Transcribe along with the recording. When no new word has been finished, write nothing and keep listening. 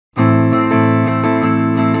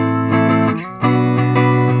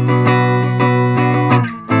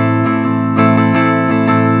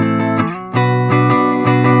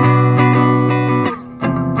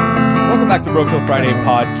Broke Till Friday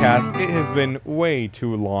podcast. It has been way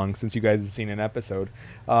too long since you guys have seen an episode.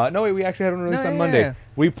 No, wait, we actually had one released on Monday. Yeah.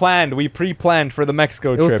 We pre-planned for the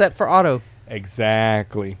Mexico trip. It was set for auto.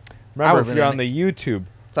 Exactly. Remember, if you're on the YouTube,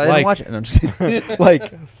 So I didn't watch it. No, I'm just kidding.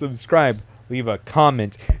 like, subscribe, leave a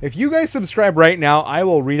comment. If you guys subscribe right now, I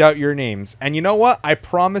will read out your names. And you know what? I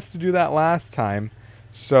promised to do that last time,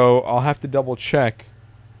 so I'll have to double check.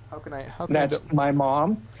 How can I? That's my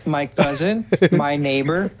mom, my cousin, my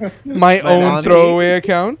neighbor, my own auntie. throwaway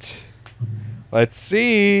account. Let's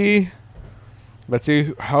see. Let's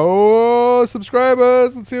see how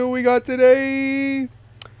subscribers. Let's see what we got today.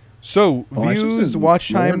 So views,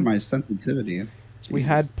 watch time. My sensitivity. We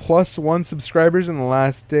had +1 subscribers in the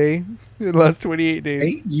last day, the last 28 days.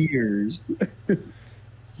 8 years.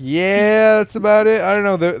 Yeah, that's about it. I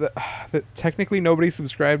don't know. Technically, nobody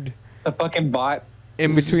subscribed the fucking bot.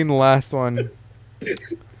 in between the last one.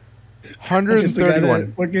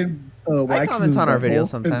 131. I comment on our videos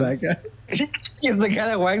sometimes. He's the guy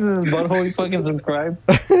that waxes his butthole. He fucking subscribe.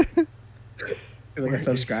 Like a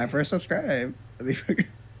subscribe for a subscribe.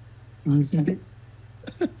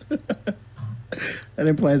 That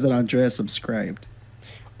implies that Andrea subscribed.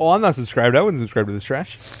 Oh, I'm not subscribed. I wouldn't subscribe to this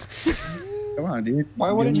trash. Come on, dude.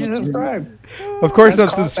 Why wouldn't you subscribe? Of course I'm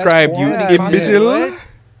That's subscribed, you quality imbecile. content.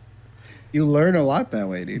 You learn a lot that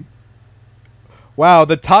way, dude. Wow,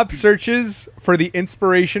 the top searches for the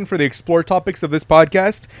inspiration for the explore topics of this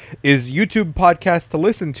podcast is YouTube podcast to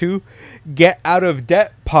listen to, Get Out of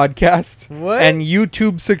Debt podcast, What? and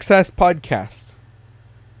YouTube Success podcast.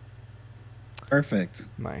 Perfect.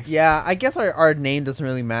 Nice. Yeah, I guess our name doesn't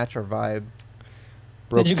really match our vibe.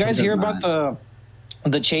 Broke Did you guys Till- hear about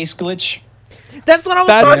the chase glitch? That's what I was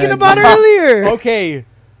That's- talking about Yeah. earlier. Okay.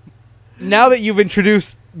 Now that you've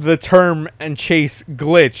introduced the term and chase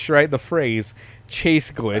glitch, right? The phrase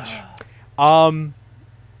chase glitch.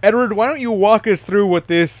 Edward, why don't you walk us through what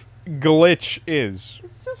this glitch is?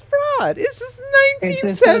 It's just fraud. It's just It's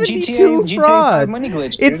the 1972 GTA fraud. money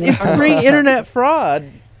glitch. It's dude. pre-internet fraud.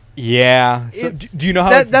 Yeah. So It's- do you know how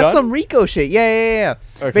it's That's done? some Rico shit. Yeah.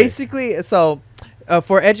 Okay. Basically, so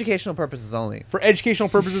for educational purposes only. For educational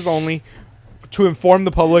purposes only, to inform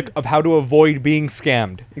the public of how to avoid being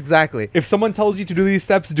scammed. Exactly. If someone tells you to do these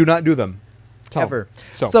steps, do not do them. Tell Ever.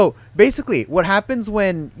 them. So basically, what happens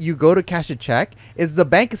when you go to cash a check is the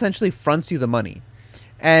bank essentially fronts you the money,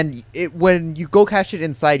 and when you go cash it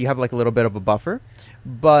inside, you have like a little bit of a buffer,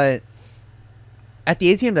 but at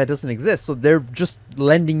the ATM that doesn't exist, so they're just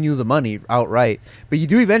lending you the money outright. But you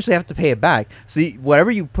do eventually have to pay it back. So whatever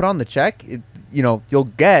you put on the check, you'll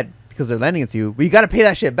get because they're lending it to you, but you got to pay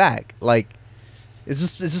that shit back. Like, it's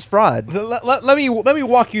just fraud. Let me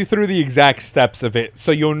walk you through the exact steps of it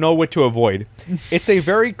so you'll know what to avoid. It's a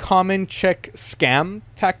very common check scam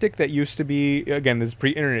tactic that used to be, again, this is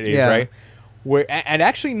pre-internet age, Yeah. right? And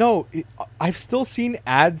actually, no, I've still seen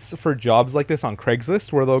ads for jobs like this on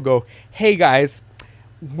Craigslist where they'll go, hey guys,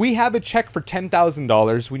 we have a check for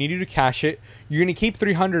 $10,000. We need you to cash it. You're going to keep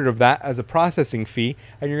 300 of that as a processing fee,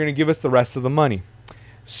 and you're going to give us the rest of the money.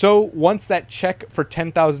 So once that check for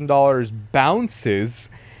 $10,000 bounces,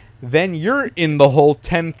 then you're in the whole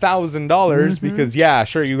 $10,000 because, yeah,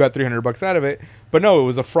 sure, you got $300 out of it. But no, it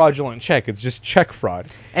was a fraudulent check. It's just check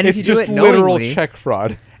fraud. And if it's you do just it literal knowingly- check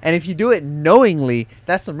fraud. And if you do it knowingly,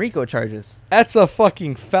 that's some RICO charges. That's a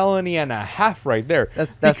fucking felony and a half right there.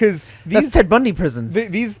 That's because that's these Ted Bundy prison.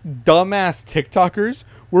 these dumbass TikTokers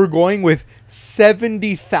were going with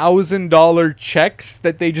 $70,000 checks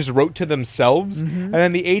that they just wrote to themselves, and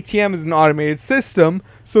then the ATM is an automated system.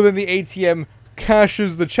 So then the ATM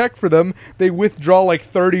cashes the check for them. They withdraw like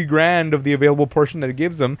 30 grand of the available portion that it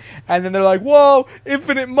gives them, and then they're like, "Whoa,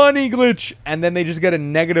 infinite money glitch!" And then they just get a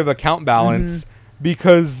negative account balance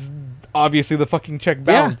because obviously the fucking check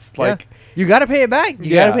bounced. Like. You got to pay it back.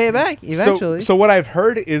 You got to pay it back eventually. So what I've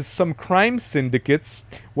heard is some crime syndicates,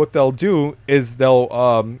 what they'll do is they'll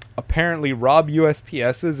apparently rob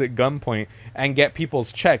USPSs at gunpoint and get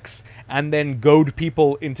people's checks and then goad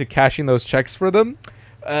people into cashing those checks for them.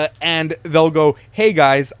 And they'll go, hey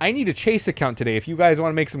guys, I need a Chase account today if you guys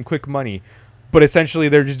want to make some quick money. But essentially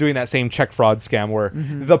they're just doing that same check fraud scam where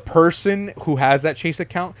the person who has that Chase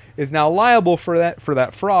account is now liable for that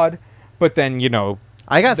fraud. But then,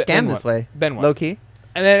 I got then scammed what? this way. Then what? Low key.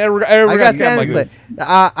 And then Edward I got scammed scammed like this this. way.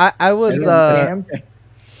 I was Edward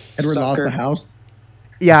lost Sucker. the house.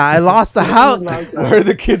 yeah, I lost the house. Where are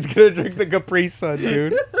the kids gonna drink the Capri Sun,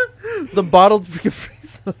 dude? The bottled Capri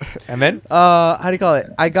Sun. And then How do you call it?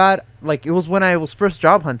 I got it was when I was first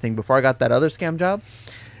job hunting before I got that other scam job.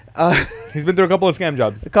 he's been through a couple of scam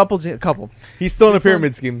jobs. A couple. He's still in a This one-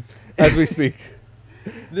 pyramid scheme as we speak.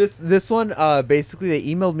 This one, basically they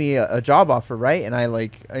emailed me a job offer, right? And I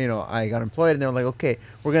I got employed, and they were like, okay,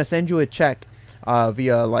 we're gonna send you a check,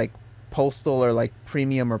 via like postal or like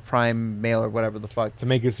premium or prime mail or whatever the fuck. To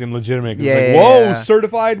make it seem legitimate. 'Cause Yeah, it's like, yeah, whoa, yeah.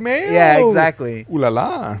 certified mail. Yeah, exactly. Ooh la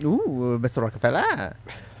la. Ooh, Mr. Rockefeller.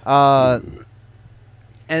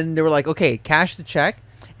 And they were like, okay, cash the check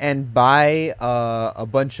and buy a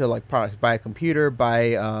bunch of like products. Buy a computer,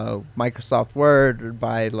 buy Microsoft Word,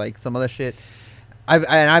 buy like some other shit.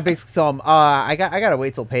 I basically tell them, I gotta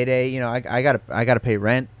wait till payday. You know, I gotta pay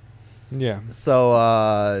rent. Yeah.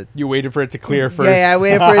 So You waited for it to clear first. yeah, I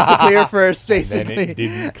waited for it to clear first, And then basically. it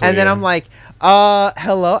didn't And then clear. I'm like,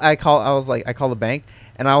 hello. I call the bank,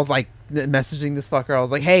 and I was like messaging this fucker. I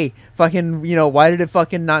was like, hey, fucking, why did it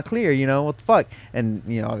fucking not clear? What the fuck? And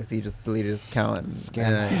obviously he just deleted his account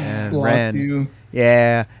and Blocked ran. you.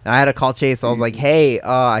 Yeah, and I had to call Chase. I was like, hey,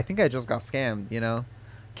 I think I just got scammed.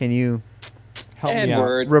 Can you Help me out.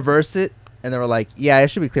 Edward. reverse it? And they were like, yeah, it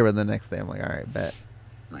should be clear by the next day. I'm like, all right, bet.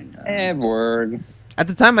 My God. Edward. At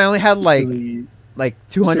the time, I only had like Silly- $200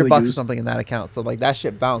 Silly or goose. something in that account. So like that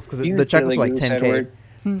shit bounced because You the check was silly like goose, 10K,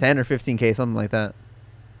 Edward. 10 or 15K, something like that.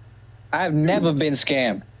 I've never been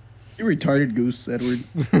scammed. You retarded goose, Edward.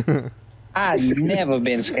 I've never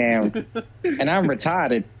been scammed. And I'm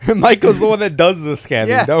retarded. Michael's the one that does the scamming.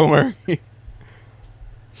 Yeah. Don't worry.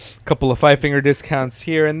 Couple of 5-finger discounts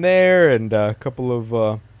here and there, and a couple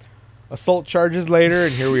of assault charges later,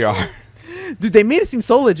 and here we are. Dude, they made it seem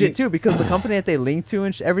so legit too because the company that they linked to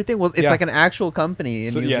and everything it's Yeah. like an actual company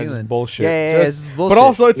in So, New yeah, Zealand. it's bullshit. Yeah, Just- it's just bullshit. But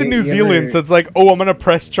also, it's in New You Zealand, ever- so it's like, oh, I'm gonna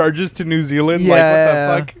press charges to New Zealand. Yeah.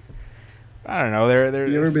 Like, what the fuck? I don't know. There.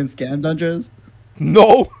 You ever been scammed, Andres?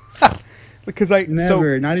 No, because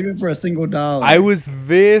Never. Not even for a single dollar. I was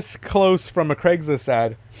this close from a Craigslist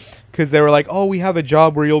ad because they were like, oh, we have a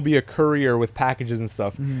job where you'll be a courier with packages and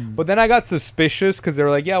stuff. But then I got suspicious because they were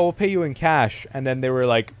like, yeah, we'll pay you in cash. And then they were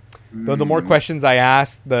like, the more questions I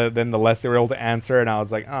asked, then the less they were able to answer. And I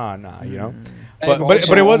was like, oh, nah, I've But it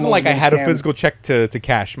also wasn't like I almost had a been scammed. physical check to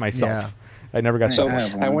cash myself. Yeah. I never got So I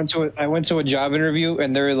have I one. went to a job interview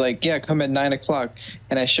and they were like, "Yeah, come at 9:00,"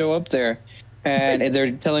 and I show up there, and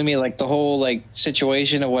they're telling me like the whole like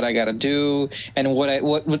situation of what I gotta do and what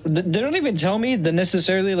they don't even tell me the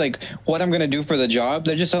necessarily like what I'm gonna do for the job.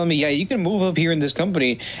 They're just telling me, "Yeah, you can move up here in this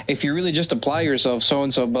company if you really just apply yourself, so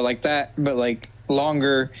and so," but like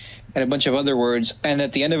longer. And a bunch of other words, and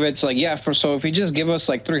at the end of it, it's like, yeah. So if you just give us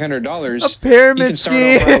like $300, A pyramid you can start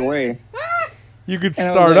off scheme. right away. You could And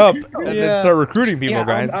I was start like, up and yeah. then start recruiting people,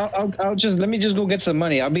 Yeah, guys. I'll just let me just go get some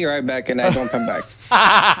money. I'll be right back, and I don't come back.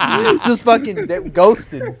 Just fucking Damn,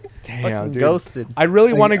 ghosted. Fucking dude. ghosted. I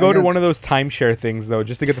really I- want to I go to got one of those timeshare things though,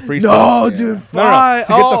 just to get the free stuff. No, Yeah. dude. No, to Fine.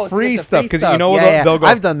 get the free stuff, 'cause you know they'll go,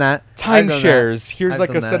 I've done that. I've done that. Timeshares. Here's I've like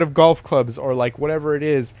a done set that. of golf clubs or like whatever it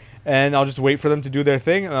is, and I'll just wait for them to do their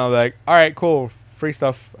thing, and I'll be like, all right, cool, free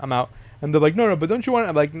stuff, I'm out. And they're like, no, but don't you want it?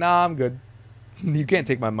 I'm like, nah, I'm good. You can't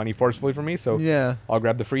take my money forcefully from me, so Yeah. I'll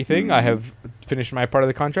grab the free thing. I have finished my part of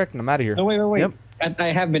the contract, and I'm out of here. No, wait. Yep. I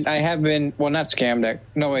have been. Well, not scammed.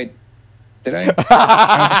 No, wait. Did I? He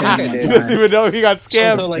I did. doesn't even know he got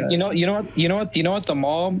scammed. So like, you know what the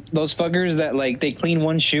mall, those fuckers that like they clean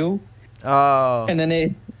one shoe Oh. and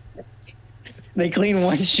then they clean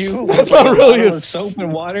one shoe. That's with, not like, really bottle a of soap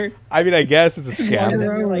and water. I mean, I guess it's a And scam. then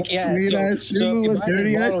they're like, yeah. Clean So, ass so shoe if you with buy this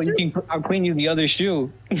dirty ass bottle, I'll clean you the other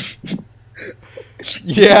shoe.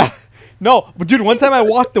 Yeah. No, but dude, one time I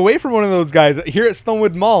walked away from one of those guys here at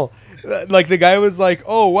Stonewood Mall. Like the guy was like,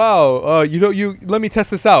 "Oh wow, you let me test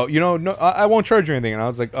this out. No, I won't charge you anything." And I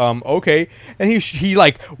was like, okay." And he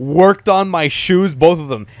like worked on my shoes, both of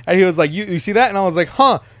them. And he was like, "You see that?" And I was like,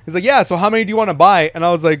 "Huh." He's like, "Yeah. So how many do you want to buy?" And I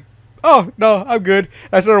was like, "Oh no, I'm good."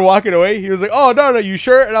 I started walking away. He was like, "Oh no, you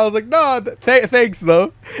sure?" And I was like, "No, thanks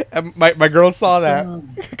though." And my girl saw that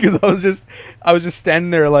because I was just standing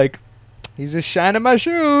there like, he's just shining my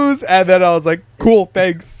shoes, and then I was like, "Cool,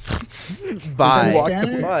 thanks." Bye. Walked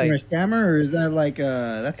Scammer? away. You're a scammer, or is that like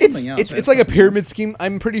that's It's something else? it's right? it's like a Something pyramid scheme.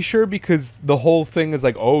 I'm pretty sure because the whole thing is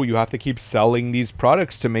like, oh, you have to keep selling these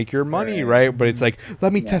products to make your money, right? But it's like,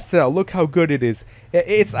 let me test it out. Look how good it is.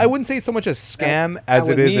 It's I wouldn't say so much a scam as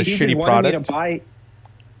it With is me, a he just shitty wanted me to product. buy-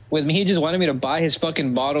 With me, he just wanted me to buy his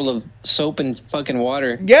fucking bottle of soap and fucking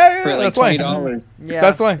water. Yeah, for like that's why. $20. Yeah.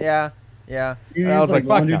 That's why. Yeah. Yeah. You And I use, was like, fuck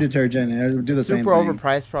laundry no. detergent. And it would do the same Super thing.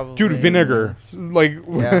 overpriced, probably. Dude, vinegar, like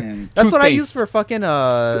Yeah. And, That's what I use toothpaste. for fucking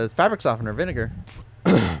fabric softener, vinegar.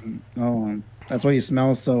 that's why you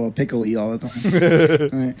smell so pickly all the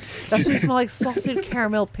time. Right. That's what smell like salted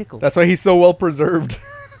caramel pickle. That's why he's so well preserved.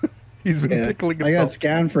 He's been Yeah. pickling I got himself.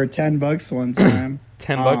 scammed for $10 one time.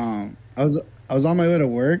 $10. I was on my way to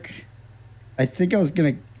work. I think I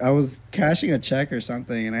was cashing a check or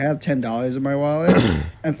something, and I had $10 in my wallet,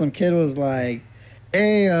 and some kid was like,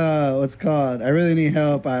 "Hey, what's it called? I really need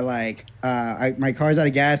help. My car's out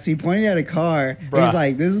of gas." He pointed at a car. Bruh. He's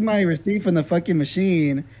like, "This is my receipt from the fucking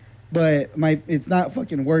machine, but it's not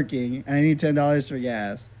fucking working, and I need $10 for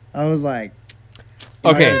gas." I was like,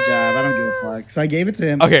 Okay. I got a job. I don't give a fuck. So I gave it to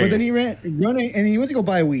him. Okay. But then he ran and he went to go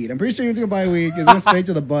buy weed. I'm pretty sure he went to go buy weed because he went straight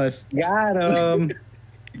to the bus. Got him.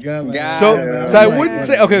 God, So, man. so I was wouldn't like,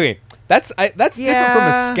 say that's different from a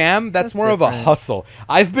Yeah, scam. That's that's more of a different. hustle.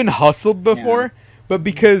 I've been hustled before, but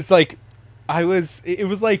because like it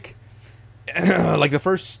was like like the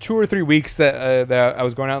first 2 or 3 weeks that I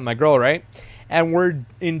was going out with my girl, right? And we're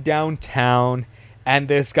in downtown, and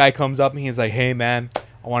this guy comes up and he's like, "Hey man,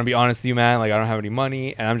 I want to be honest with you, man. Like, I don't have any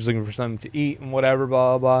money, and I'm just looking for something to eat and whatever,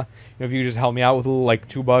 blah, blah, blah. If you could just help me out with a little, like,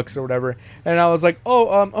 $2 or whatever." And I was like,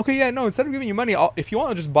 "Oh, okay, yeah, no, instead of giving you money, if you want,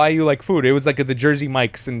 I'll just buy you, like, food." It was, like, at the Jersey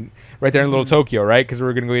Mike's and right there in Little Tokyo, right? Because we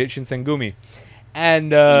were going to go eat Shinsengumi.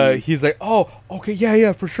 And he's like, "Oh, okay,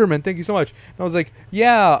 yeah, for sure, man. Thank you so much." And I was like,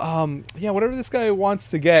 "Yeah, whatever this guy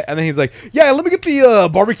wants to get." And then he's like, "Yeah, let me get the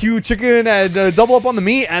barbecue chicken and double up on the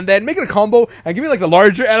meat, and then make it a combo and give me, like, the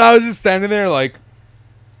larger." And I was just standing there, like...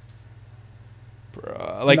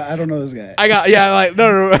 like I don't know this guy. I got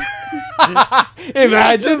no.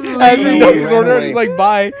 Imagine as he does his order, I was like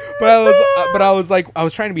bye. But I was like I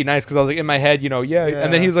was trying to be nice because I was like in my head, yeah.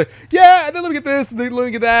 And then he was like, "Yeah," and then let me get this, and then let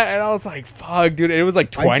me get that, and I was like, "Fuck, dude!" It was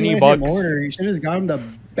like $20. You should have just got him the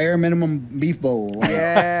bare minimum beef bowl. Like,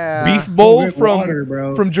 Yeah. Beef bowl With from water,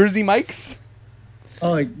 bro. from Jersey Mike's.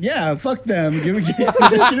 Oh yeah, fuck them. Give me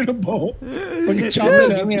this shit in a bowl. Fucking chop it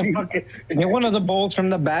Give up. me a fucking, get one of the bowls from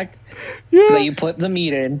the back Yeah, that you put the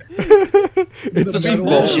meat in. it's a the beef metal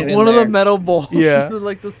bowl. Shit in One of the there. metal bowls. Yeah.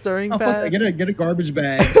 Like the stirring Oh, fuck pad. that. Get a garbage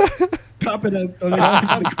bag. Pop it up. Put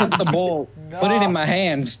the bowl. Put it in my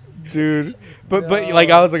hands. Dude. But like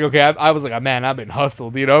I was like, okay, I was like, man, I've been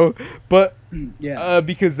hustled, But Yeah.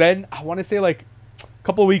 because then I want to say like a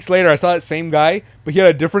couple of weeks later, I saw that same guy, but he had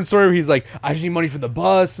a different story where he's like, "I just need money for the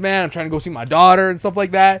bus, man. I'm trying to go see my daughter and stuff like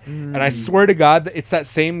that." And I swear to God, that it's that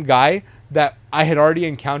same guy that I had already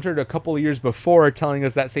encountered a couple of years before, telling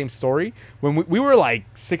us that same story when we were like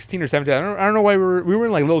 16 or 17. I don't know why we were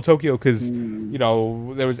in like Little Tokyo because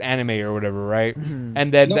there was anime or whatever, right?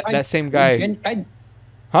 And then No, that same guy,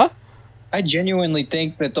 huh? I genuinely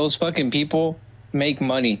think that those fucking people make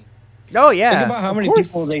money. Oh Think yeah. about how of many course.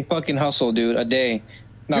 people they fucking hustle, dude, a day.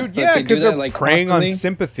 Dude, But yeah, they do because that, they're like, preying constantly. on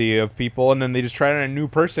sympathy of people, and then they just try it on a new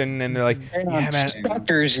person, and they're like, Preying "Yeah, on man,"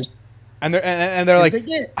 stalkers. and they're If like, they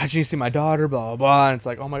get- "I just need to see my daughter," blah blah blah, and it's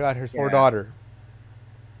like, "Oh my God, here's poor Yeah. daughter."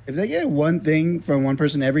 If they get one thing from one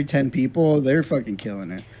person every 10 people, they're fucking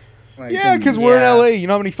killing it. Like, Yeah, because we're in Yeah. LA. You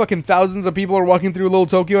know how many fucking thousands of people are walking through Little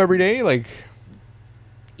Tokyo every day? Like,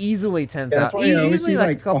 Easily Yeah, that's 10,000. why I always Easily see,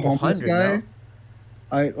 like a a couple homeless hundred. guy. No?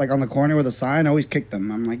 I like on the corner with a sign. I always kick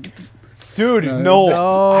them. I'm like, dude, No.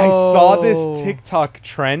 no. I saw this No. TikTok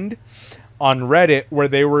trend on Reddit where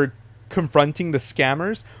they were confronting the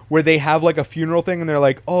scammers, where they have like a funeral thing, and they're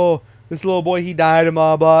like, "Oh, this little boy, he died, and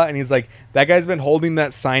blah blah," and he's like, "That guy's been holding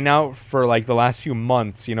that sign out for like the last few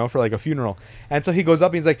months, for like a funeral." And so he goes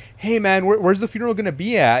up and he's like, "Hey man, where's the funeral gonna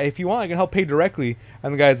be at? If you want, I can help pay directly."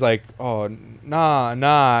 And the guy's like, "Oh, nah,"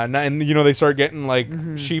 and they start getting like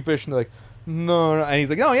sheepish, and they're like, "No," and he's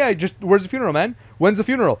like, "Oh yeah, just where's the funeral, man? When's the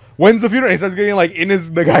funeral? When's the funeral?" And he starts getting like in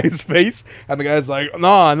the guy's face, and the guy's like,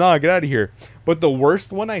 "Nah, get out of here." But the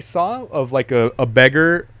worst one I saw of like a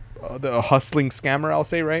beggar, a hustling scammer, I'll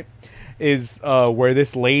say, right, is where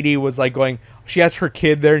this lady was like going. She has her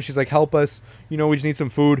kid there, and she's like, "Help us, we just need some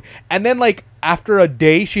food." And then like after a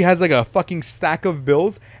day, she has like a fucking stack of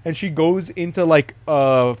bills, and she goes into like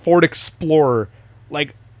a Ford Explorer,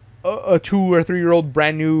 like a 2 or 3 year old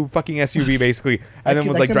brand new fucking SUV basically, and then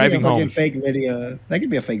was like driving home. Fake video. That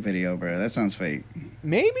could be a fake video, bro. That sounds fake.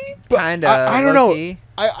 Maybe, but Kinda, I don't know. low-key.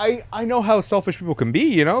 I know how selfish people can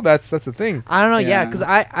be. That's the thing. I don't know. Yeah, Yeah. because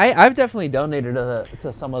I've definitely donated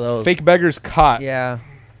to some of those. Fake beggars caught. Yeah.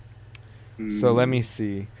 So let me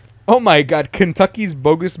see. Oh my God, Kentucky's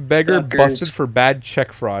bogus beggar Suckers. busted for bad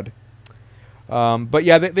check fraud. But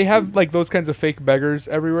yeah, they have like those kinds of fake beggars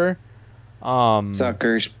everywhere.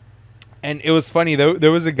 Suckers. And it was funny though.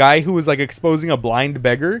 There was a guy who was like exposing a blind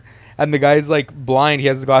beggar, and the guy's like blind. He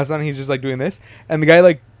has his glasses on. And he's just like doing this, and the guy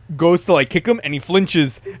like goes to like kick him, and he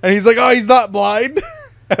flinches, and he's like, "Oh, he's not blind."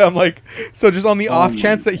 And I'm like, so just on the off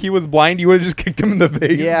chance that he was blind, you would have just kicked him in the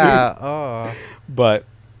face. Yeah. dude. Oh. But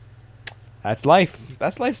that's life.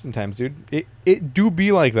 That's life sometimes, dude. It do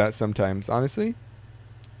be like that sometimes, honestly.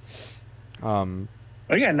 Oh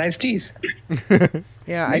Oh, you got nice teeth.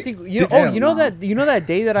 Yeah, I think you. Did- Oh, Hell you know no. that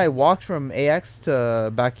day that I walked from AX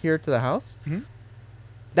to back here to the house. Mhm.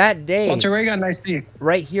 That day, Walter Ray got nice teeth.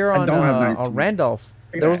 right here I on don't have nice on teeth. Randolph,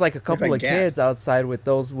 Look at there was that. like a Look couple like of gas. kids outside with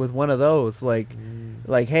one of those, like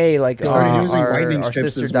hey, like They started using our whitening strips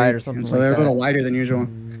sister this died week, or something so like they're a that. little whiter than usual.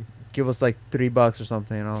 Give us like $3 or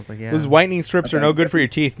something, and I was like, yeah. Those whitening strips are Okay. no good for your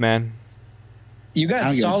teeth, man. You I got don't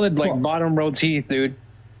give a solid like fuck. bottom row teeth, dude.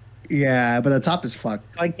 Yeah, but the top is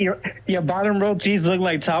fucked. Like your bottom row teeth look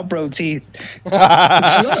like top row teeth.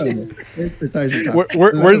 Besides your top.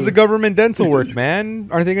 Where's the government dental work, man?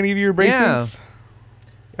 Aren't they gonna give you your braces? Yeah.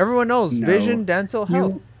 Everyone knows No. vision, dental,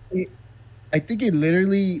 health. I think it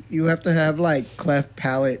literally you have to have like cleft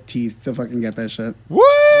palate teeth to fucking get that shit.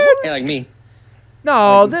 What? Yeah, like me.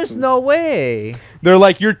 No, Like, there's no way. They're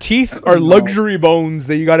like your teeth are No. luxury bones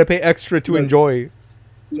that you got to pay extra to Look. enjoy.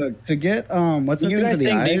 Look, to get what's Do the you thing guys for the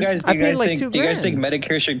think? Do eyes? you guys, I do you paid guys like think? $2 Do you guys think grand.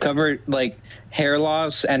 Medicare should cover like hair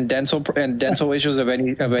loss and dental issues of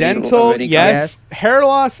any Dental, of any yes. Hair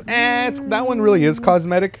loss, that one really is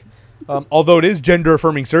cosmetic. Although it is gender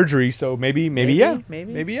affirming surgery, so maybe yeah,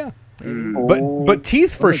 maybe. yeah. Mm. But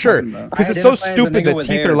teeth for What are you sure, talking about? because I it's so identify as a stupid nigga that with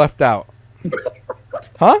teeth hair. are left out.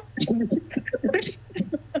 Huh?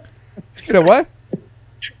 You said what?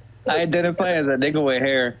 I identify as a nigga with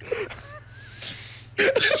hair.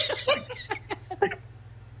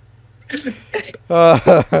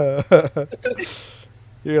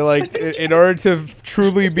 You're like, in order to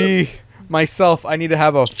truly be myself, I need to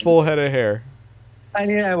have a full head of hair. I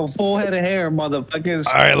need to have a full head of hair, motherfuckers.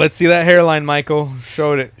 All right, let's see that hairline, Michael.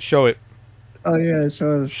 Show it. Show it. Oh yeah,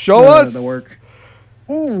 show us. Show us. the work.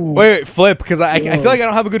 Ooh. Wait, flip, because I feel like I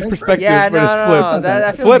don't have a good That's perspective Yeah, for no, this flip. no, that,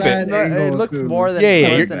 I feel Flip like it. it's not- it Angle, looks too. more than Yeah,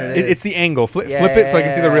 worse than it is. it's the angle. Flip it so I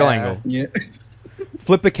can see the real Yeah. angle. Yeah.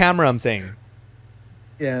 Flip the camera. I'm saying.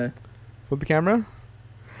 Yeah. Flip the camera.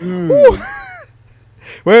 Mm.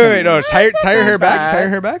 Wait, no. Tie your hair back. bad. Tie your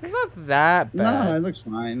hair back. It's not that No, bad. it looks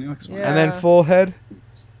fine. It looks fine. Yeah. And then full head.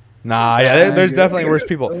 Nah, yeah, there's definitely worse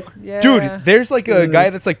people. Yeah. Dude, there's like a guy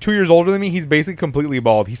that's like 2 years older than me. He's basically completely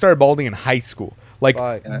bald. He started balding in high school. Like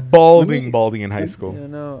Fuck. balding in high school. You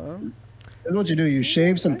know, That's what you do. You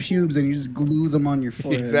shave some pubes and you just glue them on your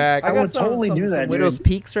forehead. Exactly. I got would totally do that, some dude. widow's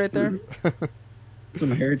peaks right there.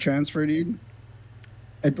 Some hair transfer, dude.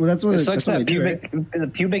 Well, that's what It's that's like what that I do, right? the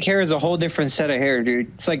pubic hair is a whole different set of hair,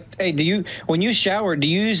 dude. It's like, hey, when you shower, do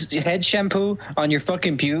you use head shampoo on your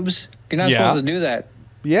fucking pubes? You're not Yeah. supposed to do that.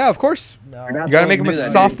 Yeah, of course. No. You're not You gotta supposed make to them do as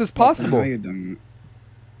that, soft dude. as possible. No, you don't.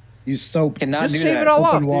 You soap. Cannot Just do shave that. it all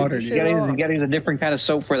off, Open dude. water, Just dude. shave it all You off. gotta use a different kind of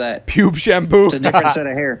soap for that. Pube shampoo. It's a different set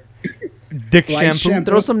of hair. Dick Light shampoo.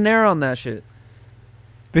 shampoo. Throw some nair on that shit.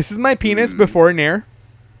 This is my penis before Nair.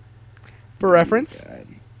 For reference.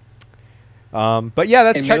 But yeah,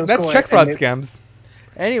 that's In check. middle That's school, check fraud in scams.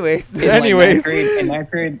 Anyways. In, like, Anyways. ninth grade- in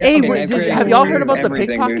ninth grade- Hey, in wait, ninth did, grade, have y'all we heard did about the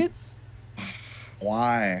everything, dude. pickpockets?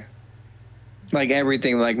 Why? Like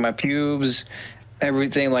everything, like my pubes,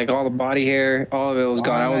 everything, like all the body hair, all of it was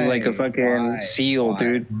gone. I was like a fucking Why? seal, Why?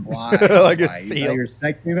 dude. Why? Like a Why? You seal. thought you were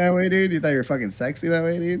sexy that way, dude? You thought you were fucking sexy that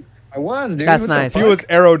way, dude? I was, dude. That's What the nice. He fuck? was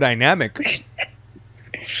aerodynamic.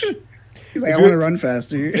 He's like, If I you- want to run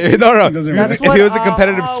faster. no. He He doesn't was, really- he was a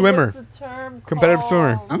competitive swimmer. What's the term Competitive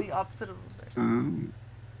swimmer. called? The opposite of Um,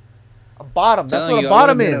 a bottom. That's Telling what a you, I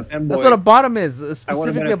bottom would've been is. a femboy. That's what a bottom is. I would have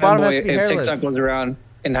Specifically, been a bottom has femboy to be if hairless. TikTok was around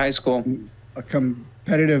in high school. a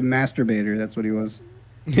competitive masturbator. That's what he was.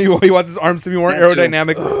 He wants his arms to be more That too.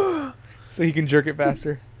 aerodynamic, so he can jerk it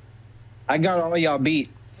faster. I got all y'all beat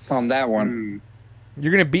on that one. Mm.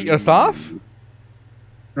 You're gonna beat us off?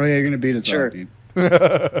 Oh yeah, you're gonna beat us Sure. up, dude.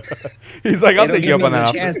 He's like, I'll It'll take you give up me on the that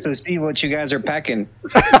offer. chance to see what you guys are packing.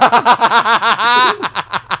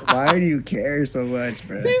 Why do you care so much,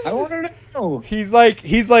 bro? I want to know. He's like,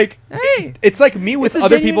 Hey, it's like me with It's a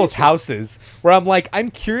other genuine people's interest. houses, where I'm like,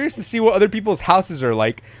 I'm curious to see what other people's houses are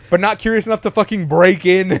like, but not curious enough to fucking break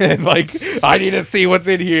in and like, I need to see what's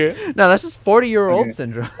in here. no, that's just 40-year-old Okay.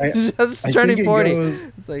 syndrome. I- That's just I turning think it 40. goes-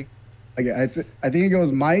 It's like, Okay, I think it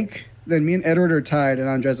goes Mike. Then me and Edward are tied, and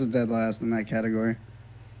Andres is dead last in that category.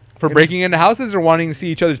 For breaking into houses or wanting to see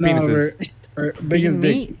each other's No, penises? we're eating biggest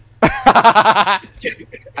meat.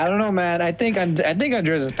 dick. I don't know, man. I think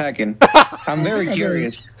Andres is packing. I'm very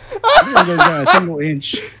curious. This guy's got a single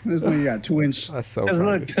inch. This thing got 2 inch. That's so Cause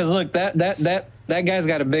funny. look, that guy's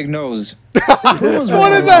got a big nose. What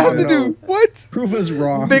does that have to do? What? Prove us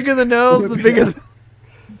wrong. Bigger the nose, the bigger the...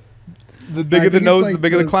 The bigger the think it's nose, like the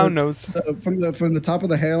bigger the clown nose. From the top of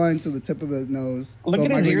the hairline to the tip of the nose. Look at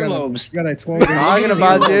his Michael got a- earlobes. Got a 12 inch. Talking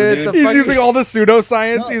about, dude. The He's fucking- using all the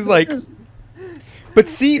pseudoscience. No, He's like, But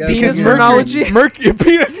see, Yeah, because penis Mercury, phrenology? Mercury,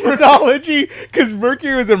 penis phrenology, because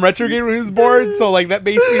Mercury was in retrograde when he was born, so like that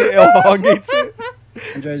basically elongates it.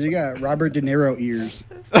 Andres, you got Robert De Niro ears.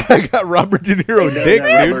 I got Robert De Niro dick,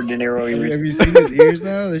 Robert dude. De Niro. Have you seen his ears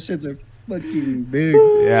now? Those shits are fucking big.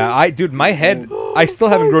 Yeah, dude, my head, I still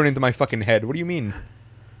haven't grown into my fucking head. What do you mean?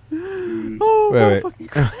 Oh, Wait. fucking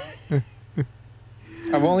Christ.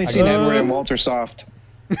 I've only seen Edward and Walter Soft.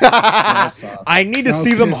 I need to Smells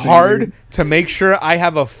see them pissing, hard dude. to make sure I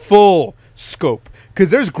have a full scope. Because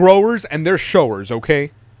there's growers and there's showers,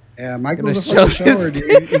 okay? Yeah, Michael's a Gonna fucking show shower, this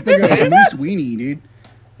dude. It's like a loose weenie, dude.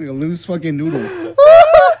 Like a loose fucking noodle.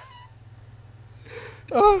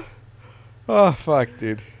 Oh, fuck,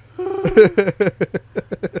 dude. I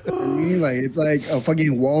mean, like it's like a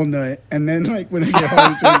fucking walnut, and then like when I get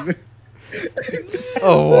home,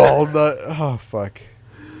 Oh, walnut. Oh, fuck.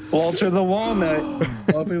 Walter the Walnut.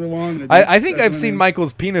 all through the walnut. I think That's I've when seen it-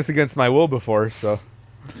 Michael's penis against my will before, so.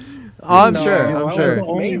 Oh, I'm No, sure. no, I'm I That's sure. the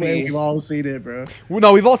only way Maybe. we've all seen it, bro. Well,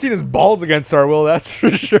 no, we've all seen his balls against our will, that's for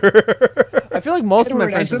sure. I feel like most of my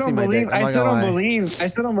Edward, friends have seen my dick. I I'm still not don't gonna lie. believe. I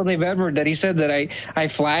still don't believe Edward that he said that I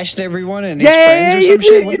flashed everyone and Yeah, his yeah, friends you or some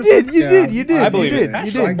shit. did, What you the did, fuck? you Yeah. did, you did. I believe you it. did. That's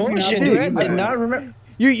You some did. bullshit, You dude. did. I did not remember.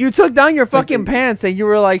 You took down your fucking Fucking- pants and you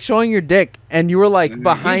were like showing your dick and you were like You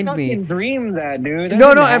behind You me. fucking dreamed that, dude. That No,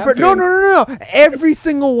 didn't no, Emperor. No, happen. no, no, no. Every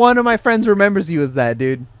single one of my friends remembers you as that,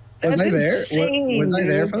 dude. Was That's I there? insane, Was I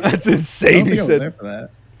there dude. for that? That's I insane, don't he think I was there said. for that.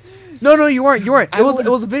 No, no, you weren't. You weren't. I It was would- it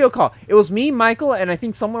was a video call. It was me, Michael, and I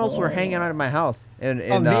think someone else were Oh. hanging out at my house in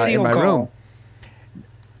A video my call.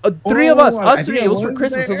 room. Three of us, Oh, I us think three. I It was for was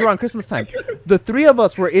Christmas. It was there. around Christmas time. The three of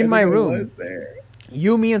us were in my I think I room. was there.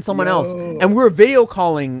 You, me, and someone else, Yo. and we were video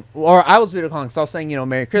calling, or I was video calling. So I was saying,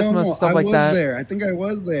 Merry Christmas No, and stuff I like was that. There. I think I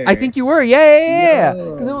was there. I think you were. Yeah.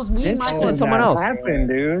 Yo. Because it was me, This Michael, did and someone not else. Happened,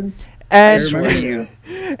 dude. I And remember Swear to you.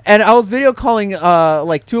 you. and I was video calling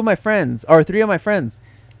like two of my friends or three of my friends.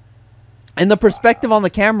 And the perspective on the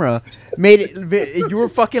camera made it you were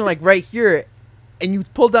fucking like right here and you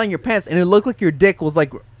pulled down your pants and it looked like your dick was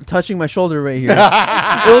like touching my shoulder right here.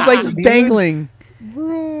 It was like just Dude. dangling.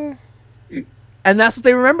 And that's what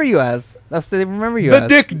they remember you as. That's what they remember you The as.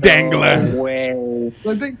 dick dangler. No way.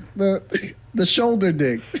 I think the shoulder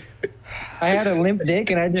dick. I had a limp dick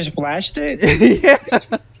and I just flashed it. Yeah.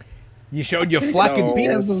 You showed your flacking No. I can't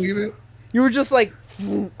penis. believe it. You were just like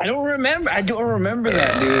I don't remember. I don't remember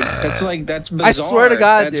that, dude. That's bizarre. I swear to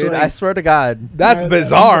God, That's dude. like- I swear to God. That's Yeah,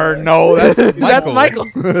 bizarre. that's- No, that's Michael. That's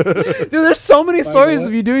Michael. Dude, there's so many stories what?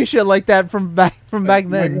 of you doing shit like that from back Like,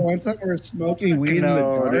 then. one time we were smoking weed in the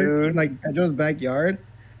No, dark, dude. like at Joe's backyard,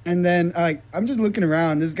 and then I'm just looking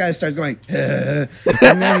around. This guy starts going, and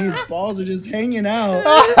then his balls are just hanging out, and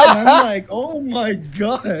I'm like, oh my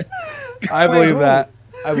god, I believe that.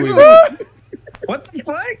 I believe You're it. What the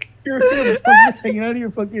fuck? just hanging out of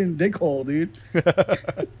your fucking dick hole, dude.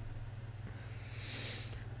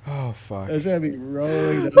 Oh, fuck. That should be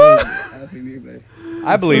rolling down. Laughing, dude.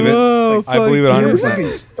 I believe it. Oh, I believe it fuck, You're 100%.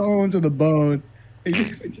 fucking stoned to the bone.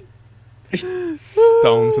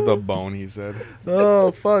 Stone to the bone, he said.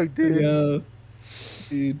 Oh fuck, Yeah,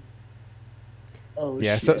 dude. Oh,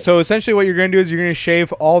 Yeah, shit. so essentially what you're going to do is you're going to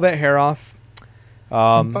shave all that hair off.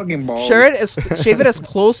 Fucking balls. Shave it as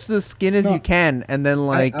close to the skin as No. you can, and then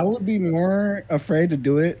like I would be more afraid to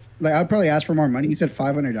do it. Like I'd probably ask for more money. You said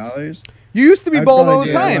 $500. You used to be I'd bald all probably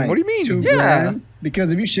the do, time. like, What do you mean? $2 Yeah. grand, because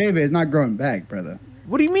if you shave it, it's not growing back, brother.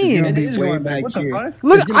 what do you It's mean? gonna be It is way going back back. What the here. fuck?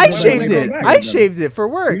 Look, It's gonna I be way shaved back it. back, I brother. shaved it for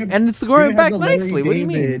work, You're gonna- and it's You're growing gonna back have the Larry nicely. What do you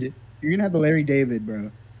mean? David. You're gonna have the Larry David,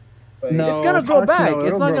 bro. Like, No. It's gonna grow fuck back. no, It's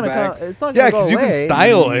it'll not grow gonna back. go. It's not Yeah, gonna go because you can away.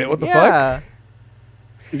 style it. What the fuck? Yeah.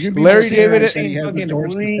 it's gonna be Larry like David- Sarah said he has the Fucking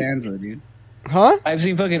George Uli. Costanza, dude. Huh? I've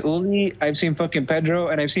seen fucking Uli, I've seen fucking Pedro,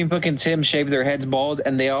 and I've seen fucking Tim shave their heads bald,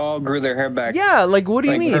 and they all grew their hair back. Yeah, like what do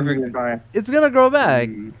you like, mean? perfectly fine. It's gonna grow back.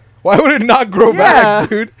 Mm. Why would it not grow Yeah. back,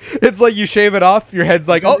 dude? It's like you shave it off, your head's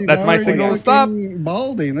like, Because oh, he's that's my already signal to fucking stop.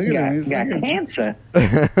 Balding. Look at him. He's Got fucking- cancer.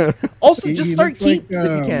 Also, He- just he start looks like, keeps if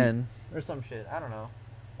you can, or some shit. I don't know.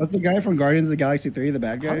 What's the guy from Guardians of the Galaxy 3, the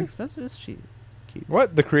bad How guy? expensive is cheap?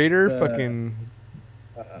 What? The creator? The- fucking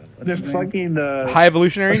What's The his name? fucking high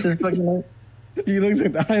evolutionary? the fucking He looks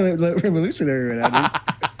like the Highland Revolutionary right now,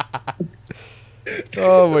 dude.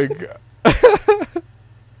 Oh my god.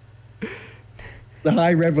 The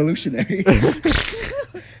High Revolutionary. look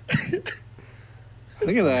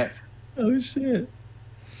at that. Oh shit.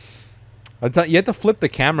 You have to flip the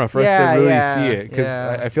camera for us Yeah, to really yeah, see it because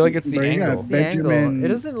yeah. I feel like it's the Bro, you got angle. The angle. Benjamin It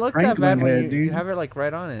doesn't look that Franklin bad when head, you dude. have it like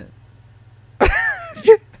right on it.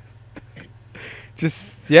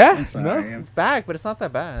 Just yeah, I'm sorry. no. I'm- It's back, but it's not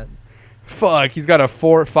that bad. Fuck, he's got a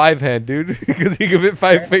 4-5 head, dude, because he can fit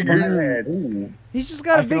 5 fingers. Ooh. He's just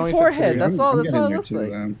got I a can only big fit forehead. three. That's all. That's getting all it there looks too,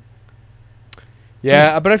 like.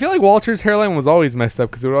 Yeah, but I feel like Walter's hairline was always messed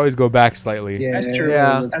up because it would always go back slightly. Yeah, That's true.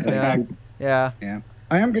 Yeah, That's a yeah. fact. Yeah. Yeah.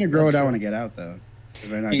 I am gonna grow That's it out true. when I get out though.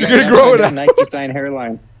 Right now, You You're got gonna an grow it upside down out. Nike sign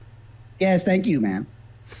hairline. Yes, thank you, man.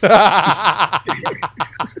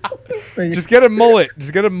 Just get a mullet.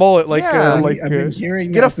 Just get a mullet like Yeah. I've been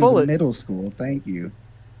hearing Get that a since fullet. middle school. Thank you.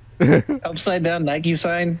 Upside down Nike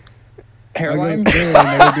sign I go to hairline. school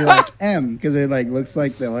and they would be like M because it like looks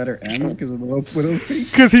like the letter M because of the little widow's peak.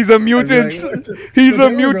 because he's a mutant. He's a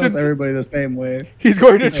mutant. Everybody the same way. He's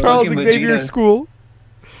going to He's a Charles fucking Xavier Vegeta. School.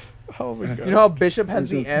 Oh my god. You know how Bishop has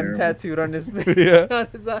This the is M terrible. tattooed on his Yeah. on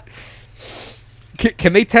his eye?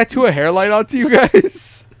 Can they tattoo a hairline onto you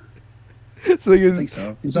guys? So they I think can.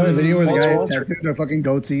 so. You saw the video where the guy Walter. tattooed a fucking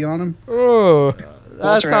goatee on him? Oh. That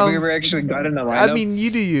Walter, have you sounds. ever actually got in a lineup? I mean, you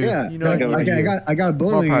do you. Yeah. You know. like, what you do. I got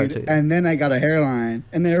More power to bullied you. and then I got a hairline.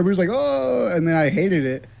 And then everybody's like, oh, and then I hated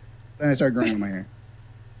it. Then I started growing my hair.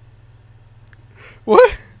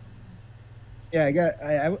 What?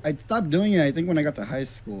 Yeah, I stopped doing it, I think, when I got to high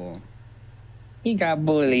school. he got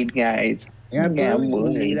bullied, guys. Yeah, Yeah,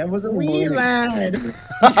 bullied. I was a wee lad.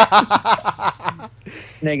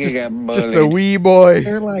 Nigga got bullied. Just a wee boy.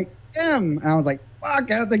 They're like, M. And I was like, fuck,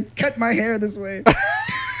 I have to cut my hair this way.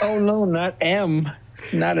 Oh no, not M.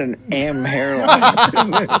 Not an M hairline.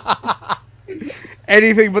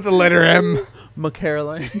 Anything but the letter M.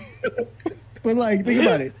 McCaroline. But like, think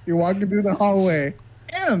about it. You're walking through the hallway.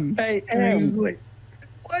 M. Hey, And you're just M. like,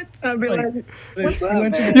 what? I'd be like, what's you up,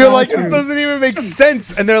 went to man? the You're like, this bathroom. doesn't even make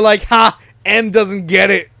sense. And they're like, ha, M doesn't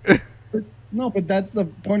get it. No, but that's the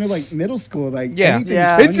point of like middle school. Like, Yeah. anything's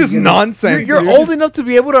Yeah. fun, It's you just get it. nonsense. You're dude. old enough to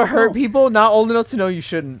be able to hurt No. people, not old enough to know you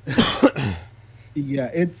shouldn't. Yeah,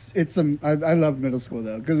 it's some. I love middle school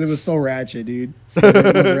though because it was so ratchet, dude. Like,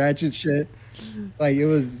 it was ratchet shit. Like it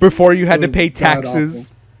was Before you had it to was pay god-awful.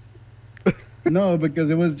 taxes. No, because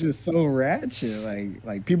it was just so ratchet.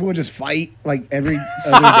 Like people would just fight like every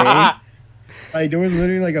other day. Like there was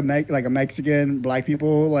literally like a Mexican black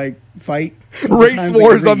people like fight. Race sometimes,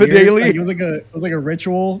 wars every on the year. daily. Like, it was like a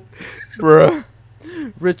ritual. Bruh.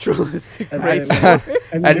 Ritualistic And race then- war.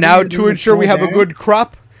 And then And now we would do to the ensure we school have a dance, good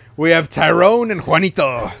crop, we have Tyrone and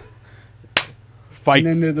Juanito. Fight.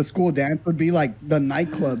 And then the school dance would be like the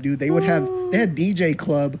nightclub, dude. They had DJ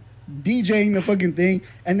club DJing the fucking thing,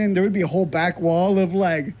 and then there would be a whole back wall of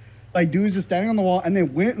like dudes just standing on the wall, and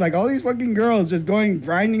then went like all these fucking girls just going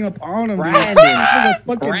grinding up on them. Dude. Grinding. It was a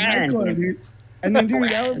fucking Grinding. nightclub, dude. And then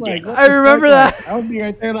dude, I was like, what I the remember fuck? that. Like, I would be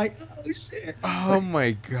right there like, oh shit. Oh my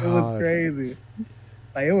It was god. crazy.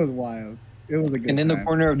 Like it was wild. It was a good And in the time.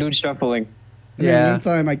 corner of dude shuffling. And then Yeah. one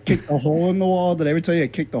time I kicked a hole in the wall. Did I ever tell you I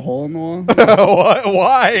kicked a hole in the wall? What?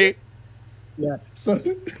 Why? Yeah. So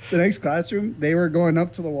the next classroom, they were going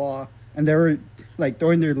up to the wall and they were like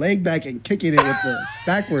throwing their leg back and kicking it with the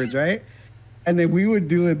backwards, right? And then we would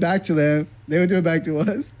do it back to them. They would do it back to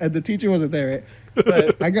us, and the teacher wasn't there. Right?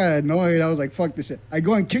 But I got annoyed. I was like, "Fuck this shit!" I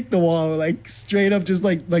go and kick the wall, like straight up, just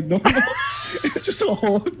like normal. It's just a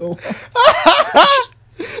hole in the wall.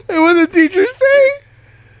 And what did the teacher say?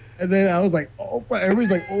 And then I was like, "Oh!" But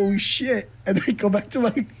everybody's like, "Oh shit!" And then I go back to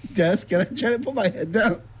my desk and I try to put my head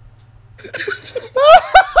down.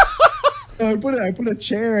 So I put a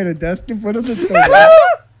chair and a desk in front of the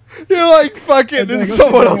door. You're like, fuck it, And then this I is go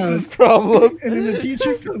someone sit down. else's problem. And then the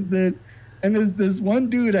teacher comes in, and there's this one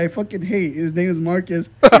dude I fucking hate. His name is Marcus.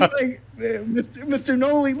 He's like, Mr.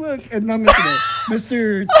 Noli, look, and not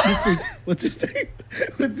Mr. Mr. What's his name?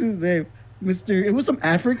 What's his name? Mr. It was some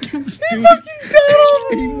African dude.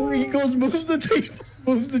 He goes, moves the table,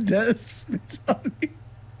 moves the desk. It's on me.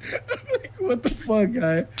 I'm like, what the fuck,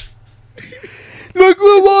 guy? Look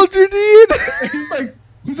what Walter did. And he's like,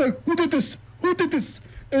 who did this? Who did this?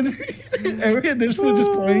 And this was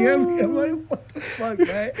just pointing at me. I'm like, what the fuck,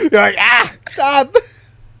 guy? You're like, stop.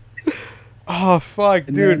 Oh, fuck,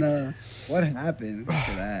 And dude. then, what happened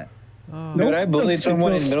after that? Oh. Dude, I Nope. bullied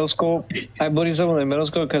someone in middle school. I bullied someone in middle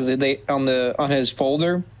school because they on his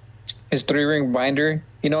folder, his 3-ring binder.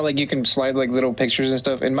 You know, like you can slide like little pictures and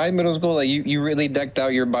stuff. In my middle school, like you really decked out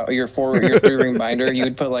your 3-ring binder. You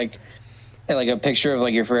would put like a picture of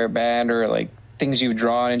like your favorite band or like things you've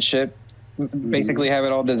drawn and shit. Basically, have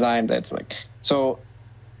it all designed. That's like so.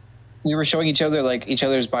 We were showing each other like each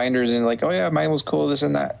other's binders and like, oh yeah, mine was cool, this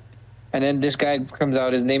and that. And then this guy comes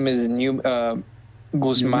out. His name is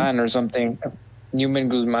Guzman or something. Newman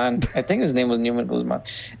Guzman. I think his name was Newman Guzman.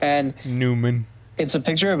 And Newman. it's a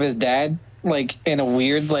picture of his dad, like in a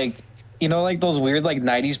weird, like, you know, like those weird, like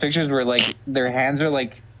 90s pictures where like their hands are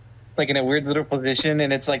like in a weird little position,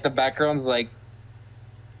 and it's like the background's like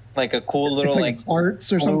a cool little It's like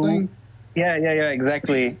arts or something. Yeah,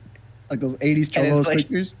 exactly. Like those 80s And it's cholos like-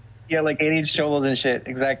 pictures. Yeah, like 80s cholos and shit.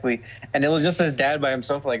 Exactly. And it was just his dad by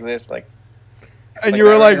himself like this. Like, And Like you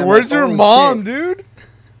were that, like, and I'm "Where's like, your oh, mom, shit. dude?"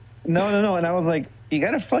 no. And I was like, you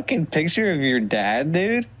got a fucking picture of your dad,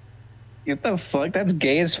 dude? What the fuck? That's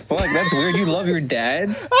gay as fuck. That's weird. You love your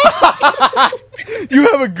dad? You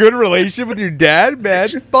have a good relationship with your dad, man.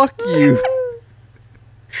 Fuck you.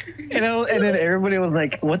 You know, and then everybody was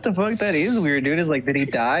like, what the fuck? That is weird, dude. It's like, did he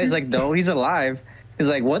die? He's like, no, he's alive. He's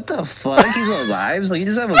like, what the fuck? He's alive? So you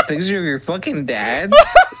just have a picture of your fucking dad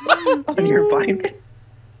on your bike?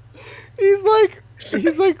 He's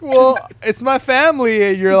like, well, it's my family,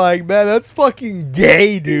 and you're like, man, that's fucking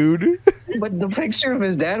gay, dude. But the picture of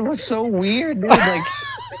his dad was so weird, dude. Like,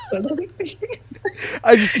 like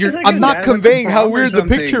I'm his not dad went to conveying how prom or weird the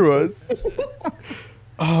something. picture was.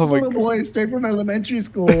 Oh my Little boy straight from elementary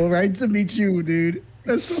school, right to meet you, dude.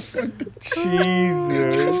 That's so fucked up.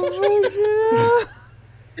 Jesus.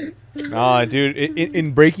 Nah, dude,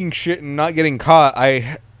 in breaking shit and not getting caught,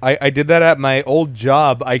 I did that at my old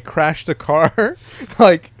job. I crashed a car,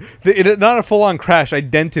 like not a full on crash. I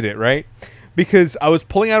dented it, right? Because I was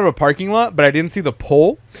pulling out of a parking lot, but I didn't see the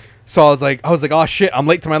pole. So I was like, oh shit, I'm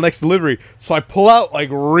late to my next delivery. So I pull out like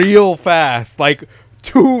real fast, like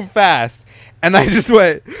too fast. And I just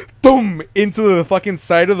went boom into the fucking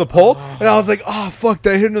side of the pole. And I was like, oh fuck,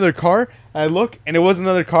 did I hit another car? And I look and it was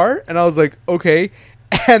another car. And I was like, okay.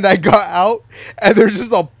 And I got out and there's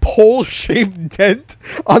just a pole shaped dent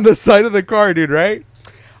on the side of the car, dude, right?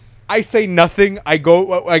 I say nothing. I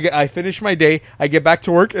finish my day. I get back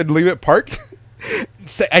to work and leave it parked.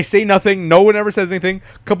 I say nothing. No one ever says anything.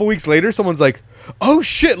 A couple weeks later, someone's like, "Oh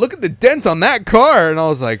shit! Look at the dent on that car," and I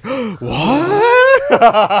was like, "What?"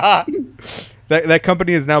 that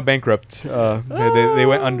company is now bankrupt. They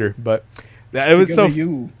went under, but it was so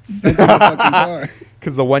you. Sent to the fucking car.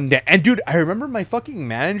 because the one day, and dude, I remember my fucking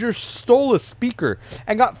manager stole a speaker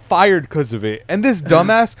and got fired because of it. And this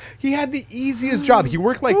dumbass, he had the easiest job. He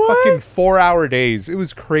worked like fucking 4-hour days. It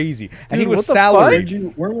was crazy, and he Dude, was what the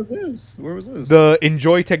salaried. Where was this? Where was this? The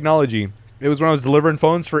Enjoy Technology. It was when I was delivering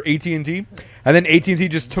phones for AT&T, and then AT&T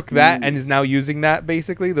just took that and is now using that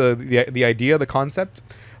basically the idea, the concept.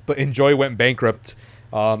 But Enjoy went bankrupt,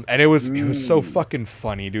 and it was so fucking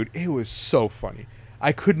funny, dude. It was so funny.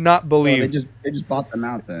 I could not Oh, believe. they just bought them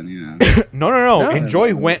out then, yeah. No. No.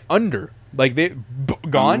 Enjoy went under. Like they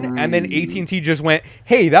gone, and then AT&T just went,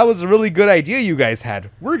 "Hey, that was a really good idea you guys had.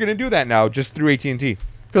 We're gonna do that now, just through AT&T."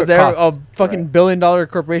 Because they're a fucking billion-dollar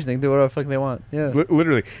corporation. They can do whatever the fuck they want. Yeah.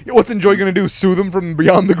 Literally. What's Enjoy gonna do? Sue them from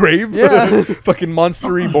beyond the grave? Yeah. Fucking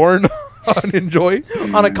Monster Reborn on Enjoy.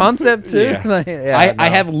 On a concept too. Yeah. Like, yeah, I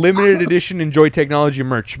no. have limited edition Enjoy Technology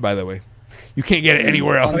merch, by the way. You can't get it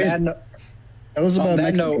anywhere else. Oh, yeah, no, That was On about that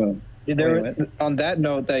Mexico. note, there, Wait, what? on that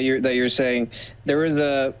note that you're saying, there was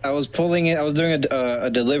I was doing a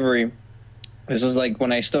delivery. This was like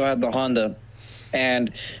when I still had the Honda,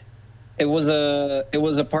 and it was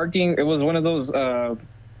a parking. It was one of those.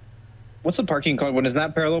 What's the parking called when it's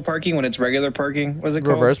not parallel parking? When it's regular parking, what's it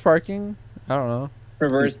called? Reverse parking. I don't know.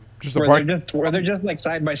 Reverse. Just a where park. where they're just like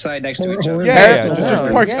side by side next to each Yeah, other. Yeah, Yeah, just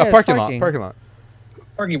yeah, park, yeah, a parking lot. parking. Parking lot.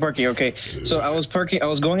 Parking. Okay. So I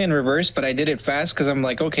was going in reverse, but I did it fast because I'm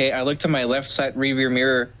like, okay. I looked to my left side rear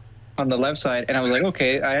mirror on the left side, and I was like,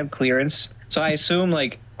 okay, I have clearance. So I assume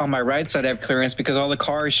like on my right side I have clearance because all the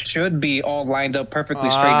cars should be all lined up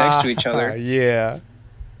perfectly straight next to each other. Yeah.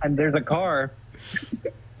 And there's a car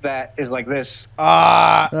that is like this,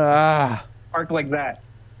 Ah. parked like that.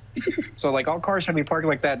 So like all cars should be parked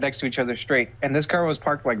like that next to each other straight, and this car was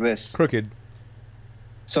parked like this. Crooked.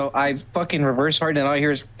 So I fucking reverse hard, and all I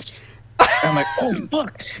hear is, I'm like, oh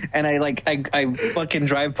fuck, and I fucking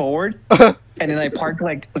drive forward, and then I park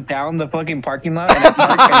like down the fucking parking lot, and I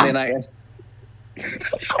park,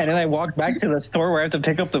 and then I walk back to the store where I have to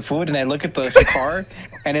pick up the food, and I look at the car,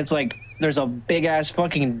 and it's like there's a big ass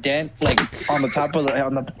fucking dent like on the top of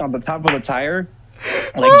the tire.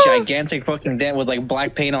 Like gigantic fucking dent with like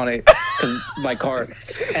black paint on it because my car.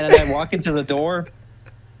 And then I walk into the door,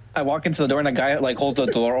 and a guy like holds the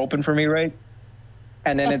door open for me, right?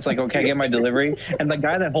 And then it's like, okay, I get my delivery, and the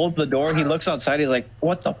guy that holds the door, he looks outside, he's like,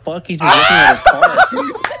 what the fuck? He's just looking at his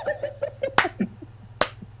car.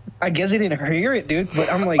 I guess he didn't hear it, dude. But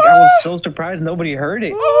I'm like, I was so surprised nobody heard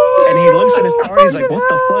it. And he looks at his car. He's like, "What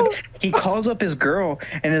the fuck?" He calls up his girl,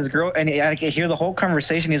 and I can hear the whole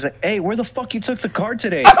conversation. He's like, "Hey, where the fuck you took the car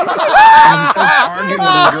today?" And he starts arguing with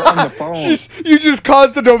his girl on the phone. You just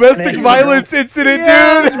caused the domestic And I- violence incident,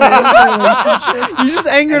 dude. You just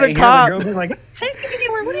angered And I a hear cop. the girl be like, "Take me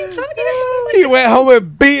anywhere. What are you talking about?" He went home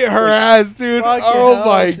and beat her ass, dude. Fucking Oh hell,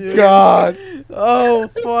 my dude. god. Oh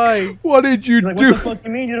fuck! What did you He's like, do? what the fuck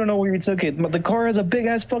you mean you don't know where you took it? But the car has a big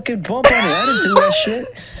ass fucking bump on it. I didn't do that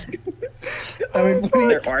shit. I mean, funny,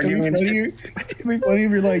 They're it'd arguing and be funny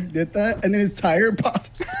if you like did that and then his tire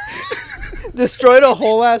pops. Destroyed a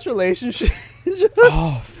whole ass relationship.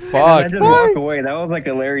 Oh And I fuck! just walk away. That was like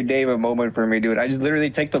a Larry David moment for me, dude. I just literally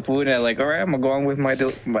take the food and I'm like, all right, I'm gonna go on with my. The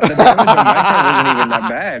damage on my car wasn't even that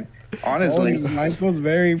bad, honestly. Michael's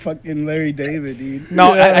very fucking Larry David, dude.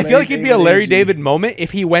 No, Yeah, I feel like it'd be a Larry energy. David moment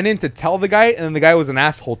if he went in to tell the guy and then the guy was an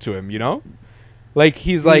asshole to him, you know? Like,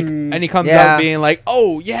 he's like, and he comes Yeah. out being like,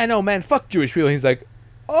 oh, yeah, no, man, fuck Jewish people. He's like,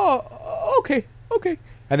 oh, okay.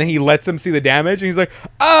 And then he lets him see the damage and he's like,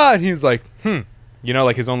 and he's like, you know,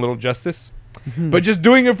 like his own little justice. But just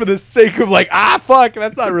doing it for the sake of like, fuck,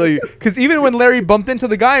 that's not really. Because even when Larry bumped into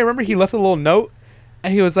the guy, remember he left a little note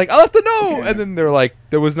and he was like, I left a note. Yeah. And then they're like,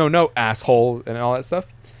 there was no note, asshole, and all that stuff.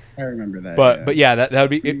 I remember that. But yeah, that would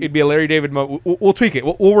be it'd be a Larry David moment. We'll tweak it.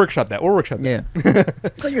 We'll workshop that. We'll workshop that. Yeah.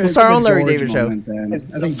 It's like We'll start our own Larry George David show. moment then. It's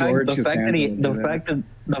I think George the fact that he, Costanza will do that.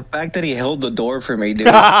 the fact that he held the door for me, dude.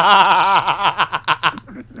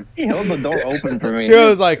 He held the door open for me. He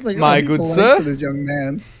was like, It's like, my be good polite sir, to this young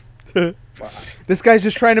man. this guy's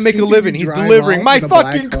just trying to make a Since living. you He's drive delivering off my with a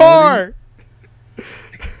black fucking car, car.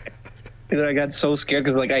 Dude, I got so scared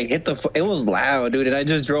because like I hit it was loud, dude, and I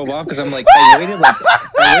just drove off because I'm like I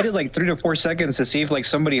waited like 3 to 4 seconds to see if like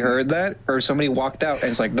somebody heard that or somebody walked out, and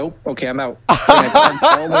it's like nope, okay, I'm out. And I parked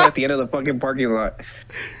all the way at the end of the fucking parking lot.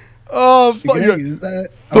 Oh, You fuck. gonna use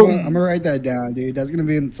that? I'm gonna write that down, dude. That's gonna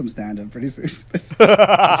be in some stand-up pretty soon.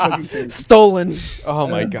 Fucking crazy. Stolen. Oh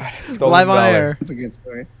my god. Stolen Live on valor. air. That's a good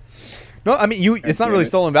story. No, I mean it's not really good.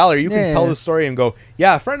 stolen valor. You can Yeah. tell the story and go,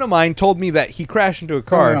 yeah, a friend of mine told me that he crashed into a No,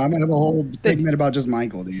 car. I'm gonna have a whole segment about just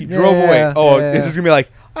Michael, He dude. drove away. Yeah, Oh, yeah. this is gonna be like,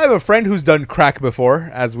 I have a friend who's done crack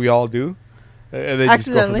before, as we all do. And then just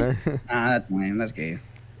go from Accidentally. there. That's lame. That's gay.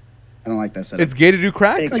 I don't like that setup. It's gay to do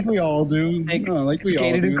crack? like we all do. Hey, No, like we It's all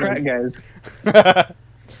gay to do do. crack, Like, guys.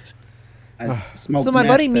 I smoked So my meth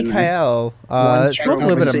buddy and I- Mikhail One smoked a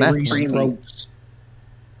little bit of meth. Three recently. strokes.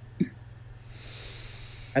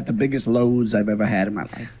 At the biggest loads I've ever had in my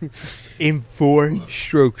life. In 4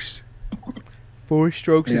 strokes. 4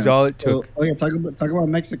 strokes is Yeah. all it took. Oh yeah, talk about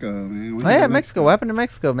Mexico, man. When Oh you yeah, go Mexico. What happened to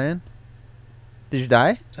Mexico, man? Did you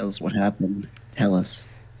die? Tell us what happened. Tell us.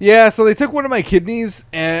 Yeah, so they took one of my kidneys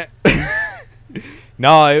and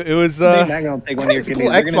no, it was They're not gonna take one of your It's kidneys.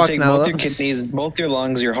 cool They're gonna Xbox take now, both though. your kidneys, both your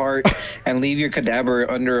lungs, your heart, and leave your cadaver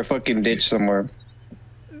under a fucking ditch somewhere.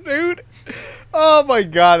 dude. Oh my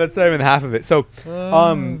god, that's not even half of it. So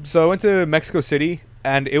so I went to Mexico City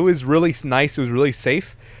and it was really nice. It was really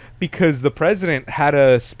safe because the president had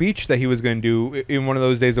a speech that he was going to do in one of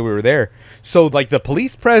those days that we were there. So like the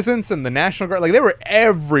police presence and the National Guard, like they were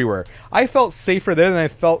everywhere. I felt safer there than I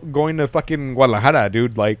felt going to fucking Guadalajara,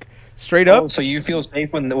 dude. Like straight up. Oh, so you feel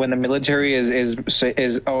safe when the military is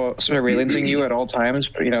surveillancing you at all times?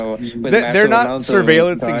 You know, with They're massive not amounts of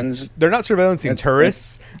surveillancing. guns? They're not surveillancing That's-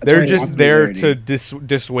 tourists. that's They're why they just want to be there there, to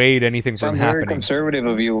dissuade anything from Sounds very happening. conservative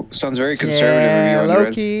of you. Sounds very conservative Yeah, of you, low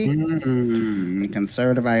Andres. key.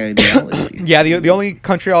 Conservative ideology. Yeah, the only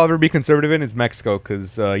country I'll ever be conservative in is Mexico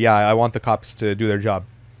because, yeah, I want the cops to do their job.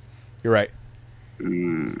 You're right.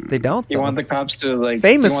 They don't. You though. want the cops to like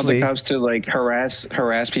Famously. You want the cops to like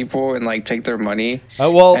harass people and like take their money.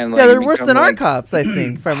 Well, And, Yeah, like, they're worse become, than our like- cops, I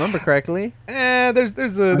think, if I remember correctly. there's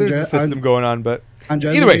a Andre- system going on, but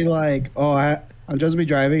Andres either will way. be like, Andres will be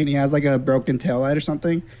driving and he has like a broken taillight or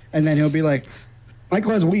something, and then he'll be like,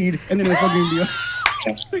 Michael has weed, and then he'll fucking be like,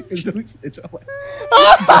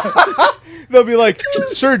 They'll be like,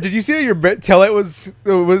 "Sir, did you see that your taillight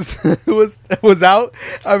was out?"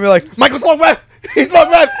 I'll be like, "Michael smoked meth. He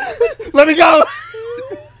smoked meth. Let me go."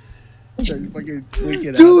 fucking freak it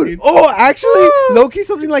out, Dude, oh, actually, low-key,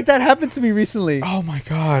 something like that happened to me recently. Oh my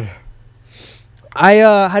god.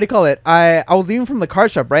 How do you call it? I was leaving from the car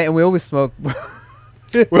shop, right? And we always smoke.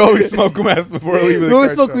 We always smoke meth before we leave. We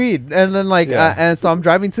always smoke weed, and then Yeah. and so I'm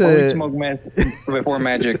driving to. Always smoke meth before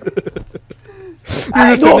magic. You're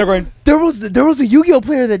just sitting there going, There was a Yu-Gi-Oh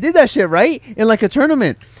player that did that shit, right? In like a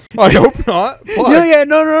tournament. "I hope not." Fuck. Yeah,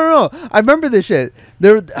 no. I remember this shit. We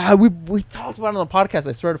talked about it on the podcast.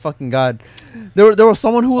 I swear to fucking God, there was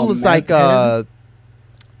someone who A was meth like,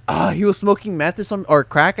 head? he was smoking meth or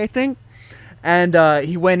crack, I think. And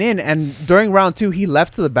he went in, and during round 2, he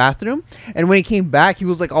left to the bathroom. And when he came back, he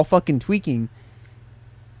was like all fucking tweaking.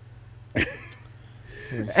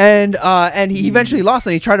 And he eventually lost,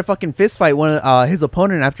 and he tried to fucking fist fight his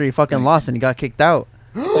opponent after he fucking lost, and he got kicked out.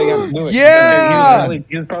 So you got do it. Yeah!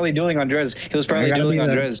 He was probably dueling Andres. He was probably gotta dueling be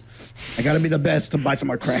the- Andres. I gotta be the best to buy some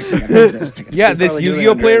more crack. I gotta be the best. Yeah, He's this probably doing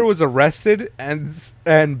Yu-Gi-Oh player Andres. was arrested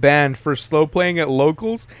and banned for slow playing at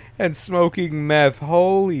locals and smoking meth.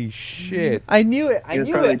 Holy shit! I knew it. I He was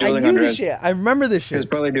knew probably it. I dueling knew this Andres. shit. I remember this He was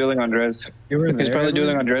shit. probably dueling Andres. You were He's there, probably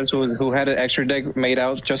dueling Edward? Andres, who had an extra deck made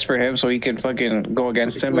out just for him, so he could fucking go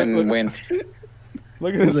against him and win.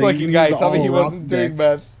 Look at this Like, fucking you guy. used Tell me he all wasn't rock doing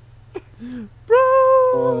deck. meth,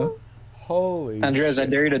 bro. Holy. Andres, I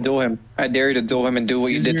dare you to duel him. I dare you to duel him and do what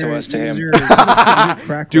you did to us to him.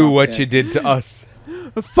 Do what you did to us.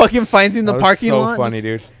 Fucking finds you in the That was parking so lot. funny,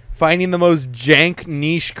 dude. Finding the most jank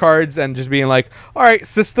niche cards and just being like, all right,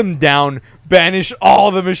 system down, banish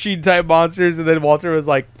all the machine type monsters, and then Walter was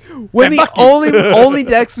like, When "Man, the fuck you." only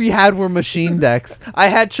decks we had were machine decks. I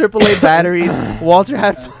had AAA batteries. Walter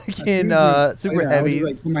had fucking super heavies.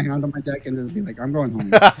 Like, put my hand on my deck and just be like, I'm going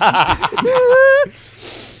home.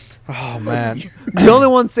 Oh man, The only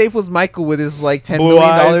one safe was Michael with his like $10 Blue million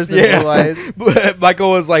eyes, in blue eyes.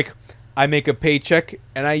 Michael was like, I make a paycheck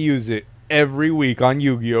and I use it every week on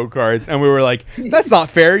Yu-Gi-Oh cards, and we were like, that's not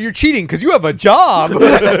fair. You're cheating because you have a job.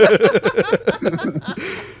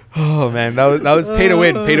 Oh man, that was pay to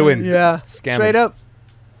win. Pay to win. Yeah, Scamming. straight up.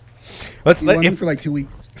 Let's You let won if for like 2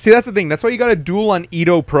 weeks. see that's the thing. That's why you got to duel on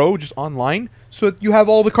Edo Pro just online, so that you have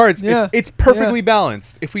all the cards. Yeah. It's perfectly Yeah.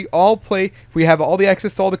 balanced. If we all play, if we have all the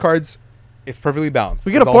access to all the cards, it's perfectly balanced.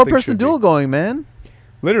 We get a That's all things 4-person should be. duel going, man.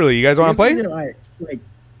 Literally, you guys want to You guys play? ever get, like,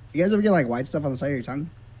 you guys ever get like white stuff on the side of your tongue?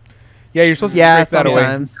 Yeah, you're supposed to Yeah, scrape that away.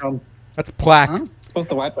 sometimes. That's plaque. Huh? Supposed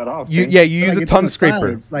to wipe that off. You dude. yeah, you use Like, a it's on tongue the side, scraper.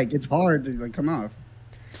 It's like it's hard to like come off.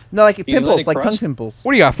 No, like let pimples, it like cross? tongue pimples.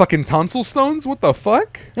 What do you got? Fucking tonsil stones? What the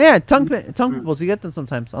fuck? Yeah, tongue pimples. You get them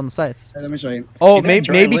sometimes on the sides. Hey, let me show you. Oh, You got maybe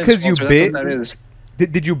dry maybe lips, because you Walter, that's bit. what that is.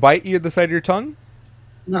 Did you bite you at the side of your tongue?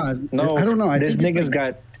 No, No, I don't know. This nigga's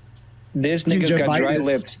got dry Gingivitis.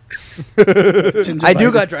 lips. I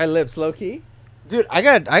do got dry lips, low key. Dude, I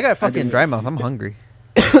got fucking dry mouth. I'm hungry.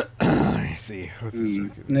 Let me see. What's this?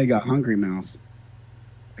 They got hungry mouth.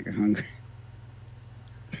 Like a hungry.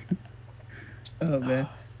 Oh man.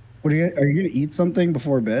 What are you gonna eat something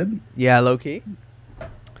before bed? Yeah, low key. What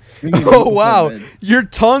are you gonna eat Oh before wow, bed? your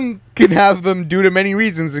tongue can have them due to many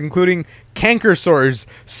reasons, including canker sores,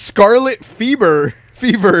 scarlet fever,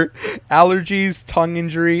 allergies, tongue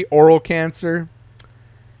injury, oral cancer.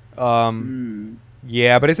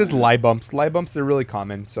 Yeah, but it says lie bumps. Lie bumps are really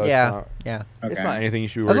common, so Yeah, yeah. it's Okay. not anything you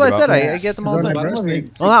should be That's worried what I about. said. I get them all the Because time. on my brush,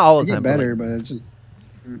 Well, not all the they time, get but, better, like- but it's just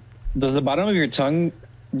Does the bottom of your tongue?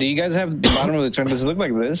 Do you guys have the bottom of the tongue? Does it look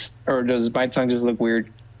like this, or does my tongue just look weird?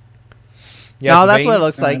 Yeah, No, it's that's what it veins.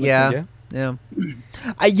 looks like. looks Yeah. like-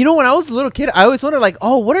 Yeah. You know, when I was a little kid, I always wondered, like,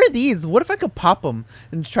 oh, what are these? What if I could pop them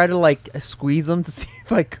and try to like squeeze them to see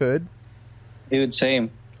if I could? Dude,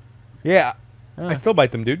 same. Yeah, I still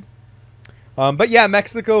bite them, dude. But yeah,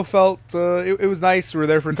 Mexico felt it was nice. We were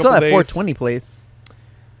there for a Still couple at days. 420 place.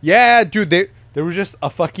 Yeah, dude, there was just a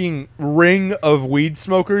fucking ring of weed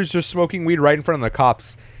smokers just smoking weed right in front of the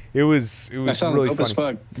cops. It was That sounds really dope as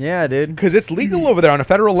funny fuck. Yeah, dude. because it's legal over there on a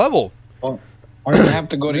federal level. I'm gonna have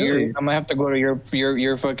to go to Really? I'm gonna have to go to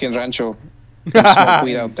your fucking rancho. And smoke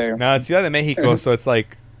weed out there. No, it's Ciudad de Mexico, so it's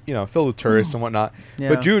like filled with tourists and whatnot. Yeah.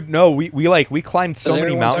 But dude, no, we climbed so many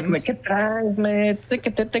everyone's talking mountains. Like, "¿Qué traes, me?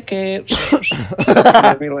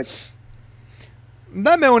 Ticket." Be like,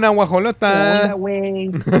 Dame una "Hola, guajolota.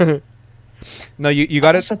 güey. No, you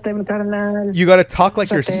gotta Pásate, carnal. you gotta talk like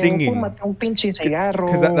you're Pásate, singing. fúmate un pinche cigarro."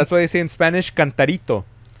 Because that's why they say in Spanish, cantarito.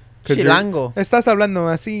 'Cause you're- Chilango. Estás hablando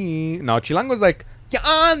así. No, chilango is like, ¿qué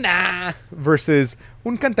onda? Versus,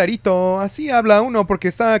 un cantarito, así habla uno porque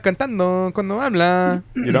está cantando cuando habla.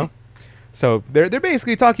 You know? So they're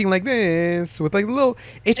basically talking like this with like a little.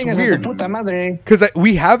 It's Chingas a tu weird puta madre. because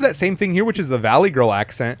we have that same thing here, which is the Valley Girl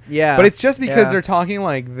accent. Yeah. But it's just because Yeah. they're talking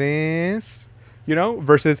like this,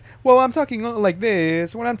 versus, well, I'm talking like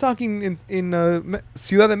this when I'm talking in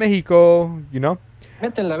Ciudad de Mexico,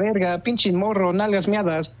 Vete a la verga, pinche morro, nalgas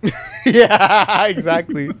miadas. Yeah,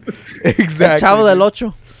 exactly. It's Exactly. Chavo del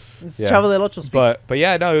Ocho. It's Yeah. Chavo del Ocho speak. But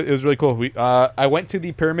yeah, no, it was really cool. I went to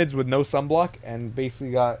the pyramids with no sunblock and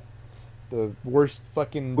basically got the worst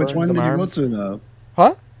fucking which burns one on did my you go arms. to though?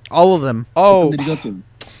 Huh? All of them. Which Oh, one did you go to?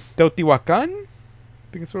 Teotihuacan? I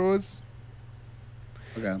think that's what it was.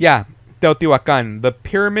 Okay. Yeah, Teotihuacan. The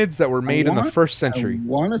pyramids that were made in the want- first century. I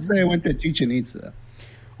want to say I went to Chichen Itza.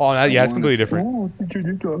 Oh, no, yeah, it's wanna completely say- different. Oh,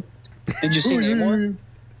 did you see Namor?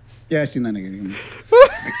 Yeah, I seen that nigga.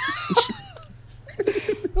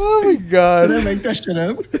 Oh my Did I god. make that shit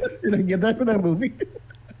up? Did I get that for that movie?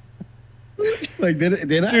 Like, did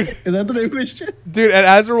I? Dude. Is that the name of shit? Dude, and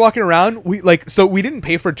as we're walking around, we didn't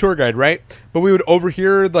pay for a tour guide, right? But we would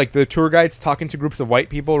overhear like the tour guides talking to groups of white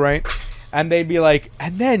people, right? And they'd be like,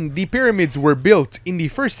 and then the pyramids were built in the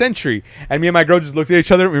 1st century. And me and my girl just looked at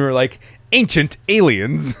each other and we were like, ancient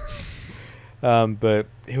aliens. But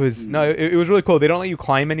it was it was really cool. They don't let you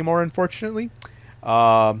climb anymore, unfortunately.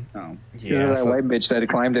 Oh. Yeah, Yeah, that so- white bitch that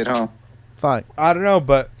climbed it, huh? Fuck. I don't know,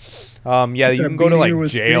 but yeah, you Start can go to beating her like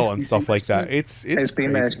with jail sticks and and stuff shit. like that. It's I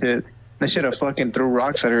seen that crazy. shit. They should have fucking threw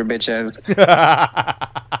rocks at her bitch ass.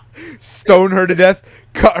 Stone her to death,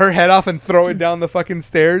 cut her head off, and throw it down the fucking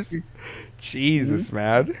stairs. Jesus,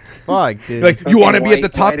 man! Fuck, dude. Like, you Fucking want to be at the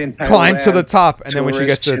white- top, white and climb to the Thailand top, and then when she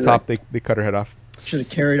gets to the tourist top, they cut her head off. Should have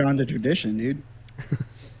carried on the tradition, dude.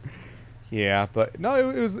 Yeah, but no,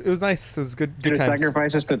 it was nice. It was good Dude, times.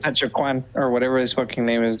 sacrifices to Techuan or whatever his fucking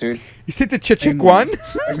name is, dude. You see the Chichicuan?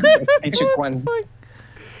 Techuan.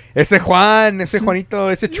 Ese Juan, ese Juanito,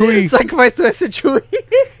 ese Chuy, Sacrifice to ese Chuy.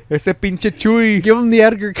 ese pinche Chuy. Give him the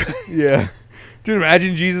Edgar cut. Yeah. Dude,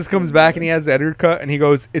 imagine Jesus comes back and he has the Edgar cut and he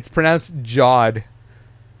goes, it's pronounced Jod.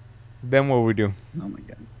 Then what would we do? Oh my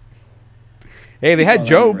god. Hey, they Saw had that on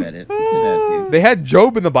Job. Reddit. Look at that, dude. They had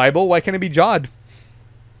Job in the Bible. Why can't it be Jod?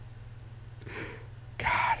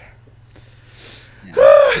 God.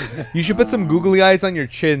 You should put some googly eyes on your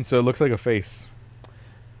chin so it looks like a face.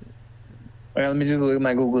 Well, let me just look at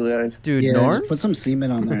my Google eyes. Dude, Yeah, Norms? just put some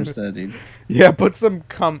semen on there instead, dude. Yeah, put some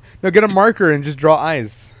No, get a marker and just draw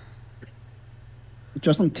eyes.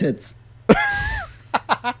 Just some tits.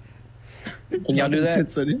 Can y'all do that?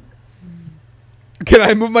 Tits on it. Can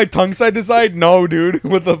I move my tongue side to side? No, dude.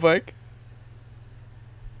 What the fuck?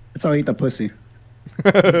 That's how I eat the pussy.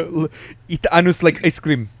 Eat the anus like ice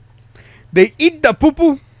cream. They eat the poo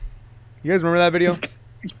poo. You guys remember that video? It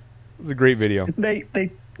was a great video. They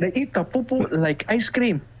eat the poo poo like ice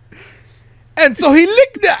cream. And so he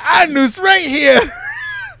licked the anus right here.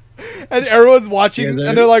 And everyone's watching, Yes, sir.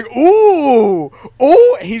 and they're like, ooh,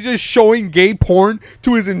 oh, he's just showing gay porn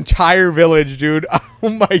to his entire village, dude. Oh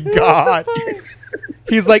my god.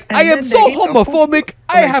 He's like, And I am then so they eat the homophobic,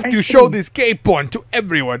 I like have to ice show cream." this gay porn to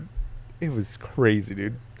everyone. It was crazy,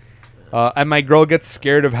 dude. And my girl gets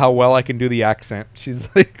scared of how well I can do the accent. She's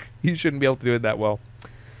like, you shouldn't be able to do it that well.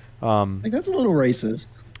 Like, that's a little racist.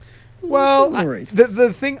 Well, That's a little racist.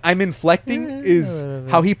 the thing I'm inflecting Yeah, is whatever.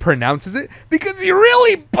 how he pronounces it because he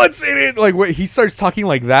really puts it in like what he starts talking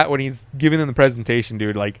like that when he's giving them the presentation,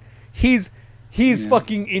 dude. Like he's Yeah.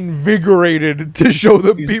 fucking invigorated to show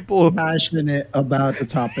the He's people. passionate about the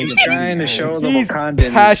topic. He's of trying to sex. show the He's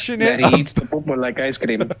Wakandans passionate that he eats the poo poo like ice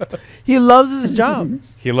cream. He loves his job.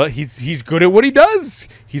 He's good at what he does.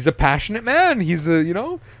 He's a passionate man. He's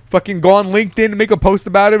a fucking go on LinkedIn and make a post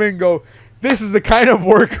about him and go, this is the kind of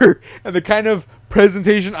worker and the kind of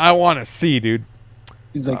presentation I want to see, dude.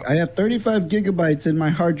 He's like, I have 35 gigabytes in my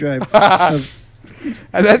hard drive. of-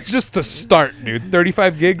 And that's just to start, dude.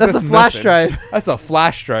 35 gigs. That's a flash nothing. drive. That's a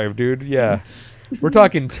flash drive, dude. Yeah. We're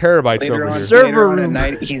talking terabytes Later over on, here. Server later on at room.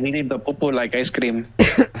 night, he's eating the poo poo like ice cream.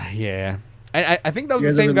 Yeah. I think that was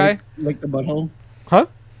you the guys same ever guy. Lick the butthole? Huh?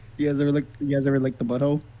 You guys ever lick the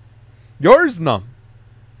butthole? Yours? No.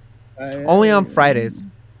 Only on Fridays.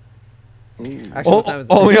 Ooh. Actually, what time is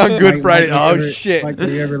it? Only on Good Mike- Friday. Michael, Oh, you ever- shit. Michael,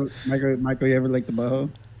 you ever lick the butthole?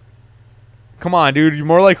 Come on, dude. You're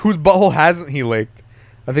more like, whose butthole hasn't he licked?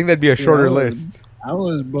 I think that'd be a shorter I was- list. I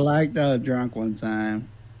was blacked out drunk one time.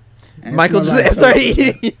 and it Michael smelled just like started soap.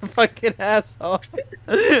 eating your fucking asshole.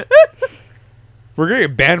 We're going to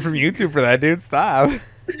get banned from YouTube for that, dude. Stop.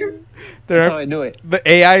 That's how There, I do it. the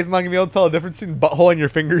AI is not going to be able to tell the difference between butthole and your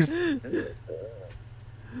fingers.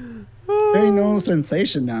 There ain't no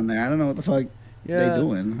sensation down there. I don't know what the fuck Yeah. they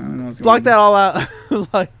doing. I don't know. What's Block going that all out.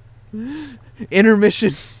 Like,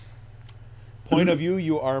 intermission. Point of view,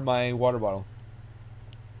 you are my water bottle.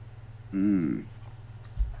 on.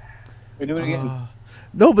 We do it again.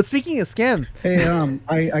 No, but speaking of scams,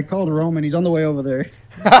 Hey, I called Roman. He's on the way over there.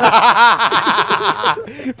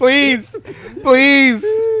 Please. Please.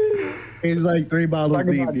 He's like 3 bottles Let's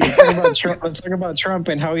deep. talk, dude. let's talk about Trump. Let's talk about Trump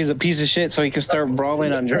and how he's a piece of shit, so he can start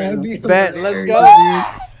brawling on drugs. Bet, let's go.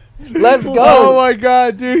 Let's Oh go. my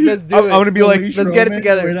god, dude. Let's do I'm it. gonna be like, Unleash let's get it Roman,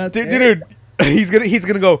 together. we're not dude, there. dude, he's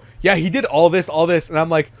gonna go, yeah, he did all this, and I'm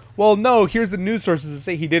like, well, no, here's the news sources that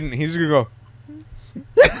say he didn't. He's just gonna go,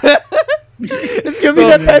 It's gonna be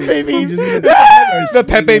that Pepe meme. the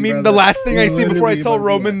Pepe meme, the last thing I see before I tell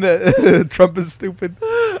Roman that Trump is stupid.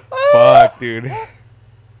 Fuck, dude.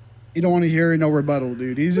 You don't want to hear no rebuttal,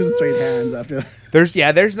 dude. He's just straight hands after that. There's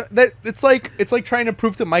it's like trying to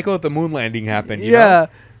prove to Michael that the moon landing happened. You Yeah.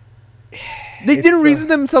 know? They It's, didn't reason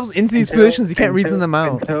themselves into these positions. You can't reason them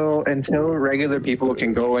out. Until regular people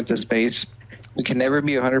can go into space, we can never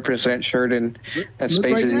be 100% certain that Look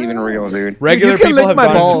space right is even now. real, dude. Regular You can people lick have my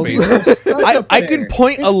gone balls. into space. Stuck I- up I there. can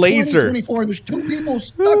point a It's laser. 2024. There's 2 people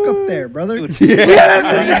stuck up there, brother.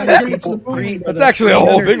 Yeah. That's actually a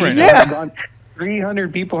whole thing right now. Yeah.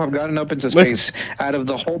 300 people have gotten up into Listen. space out of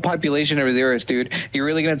the whole population of the Earth, dude. You're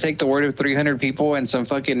really gonna take the word of 300 people and some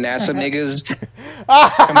fucking NASA niggas?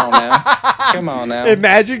 Come on now. Come on now.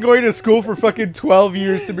 Imagine going to school for fucking 12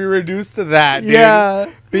 years to be reduced to that, dude. Yeah.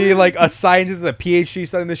 Be like a scientist, a PhD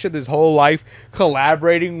studying this shit his whole life,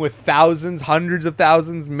 collaborating with thousands, hundreds of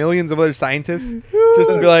thousands, millions of other scientists,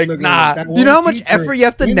 just to be like, Look, nah. that Do you know how one much teacher, effort you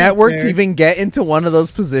have to he went network to there. even get into one of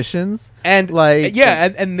those positions? And Like- yeah,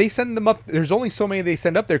 and they send them up. There's only so many they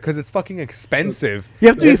send up there because it's fucking expensive. You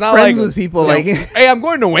have to be It's not friends like, with people. you Like, know, hey, I'm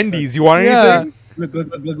going to Wendy's. You want Yeah. anything? Look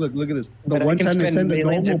at this. The But I one can time they spend send a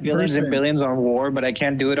billions normal and billions person. and billions on war, but I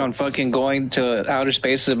can't do it on fucking going to outer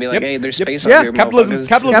space and be like, Yep, hey, there's yep. space Yeah, out here, capitalism, motherfuckers.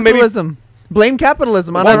 capitalism, baby. capitalism. Blame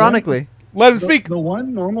capitalism, What? unironically. Let him speak. The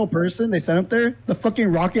one normal person they sent up there, the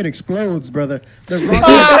fucking rocket explodes, brother. The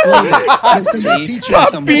rocket explodes. They send the See? teacher- Stop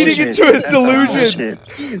some feeding bullshit. into his That's some delusions.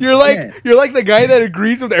 bullshit. Yeah. You're like the guy that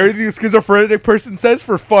agrees with everything a schizophrenic person says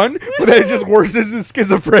for fun, but then it just worsens his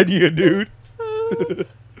schizophrenia, dude.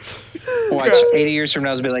 Watch 80 years from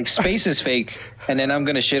now, it's be like, space is fake, and then I'm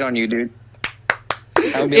gonna shit on you, dude.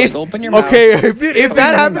 I'll be If, like, open your mouth. okay, if If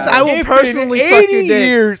that happens, I will if personally in suck 80 your dick.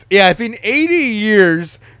 years, yeah, if in 80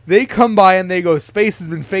 years they come by and they go, space has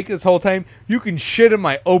been fake this whole time, you can shit in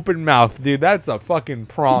my open mouth, dude. That's a fucking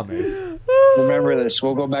promise. Remember this.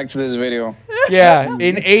 We'll go back to this video. Yeah,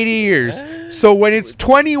 in 80 years. So when it's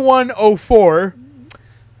 2104,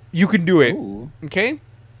 you can do it. Ooh, Okay?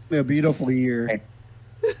 a beautiful year. Hey.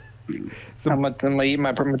 So- I'm gonna eat my,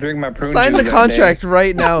 I'm gonna drink my prune Sign the juice that contract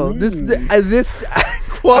right now. This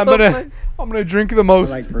I'm gonna drink the most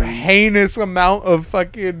like brains. heinous amount of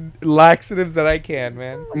fucking laxatives that I can,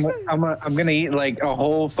 man. day. I'm gonna eat like a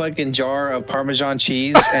whole fucking jar of Parmesan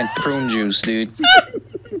cheese and prune juice, dude.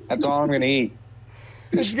 That's all I'm gonna eat.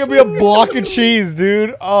 It's gonna be a block of cheese,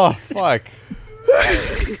 dude. Oh fuck.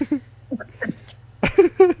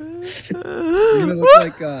 You're gonna look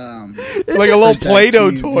like Like a little Jack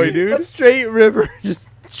Play-Doh cheese, toy, dude. dude. a straight river, just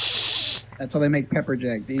That's how they make pepper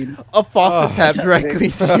jack, dude. a faucet Oh. tap directly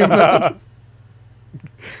to your mouth.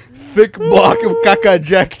 Thick block of caca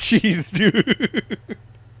jack cheese, dude.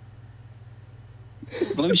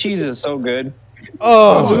 Blue cheese is so good.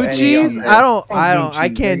 Oh, Blue any cheese? of it. I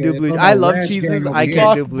can't do blue. I love cheeses. I can't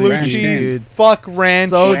fuck do blue blue cheese. cheese, dude. Fuck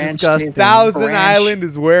ranch. So Ranch disgusting. cheese. Thousand Ranch. Island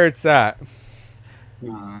is where it's at.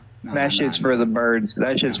 That shit's for the birds.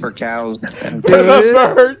 That shit's for cows. And For the Dude,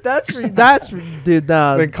 birds. That's dude.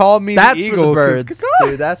 Nah, They call me that's the for eagle. the 'cause- birds,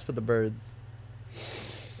 dude. That's for the birds.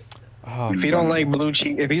 Oh, if you don't like blue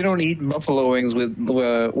cheese, if you don't eat buffalo wings with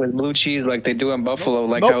blue cheese like they do in Buffalo,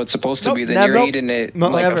 like Nope. how it's supposed to Nope. be, then Never. you're eating it No.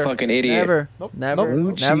 like Never. a fucking idiot. Never, Nope. never,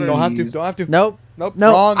 Nope. never. Don't have to. Don't have to. Nope. Nope.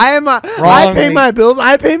 No, Wrong. I am. I Wrong. pay my bills.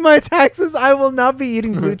 I pay my taxes. I will not be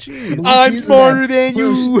eating blue cheese. I'm smarter than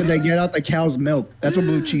you. When they get out the cow's milk, that's what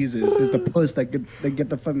blue cheese is. Is the puss that they get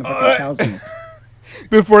the fucking cow's milk.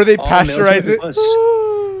 Before they All pasteurize milk it. is puss.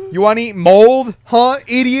 You want to eat mold, huh,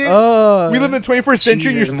 idiot? We live in the 21st century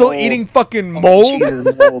and you're cheese is still mold. eating fucking All mold? cheese is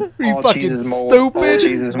mold. Are you All fucking cheese is mold. All stupid?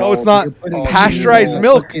 cheese is No, mold. it's not. You're putting All Pasteurized cheese is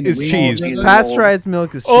milk fucking is wings cheese. on it. Pasteurized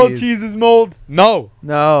milk is cheese. All cheese is mold? No.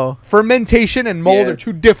 No, Fermentation and mold Yes. are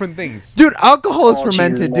two different things. dude. Alcohol is All cheese is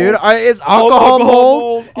fermented, mold. dude. Is All alcohol alcohol mold?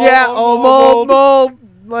 mold. All Yeah. alcohol Oh, mold.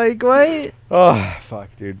 Like what? Oh, fuck,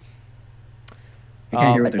 dude. I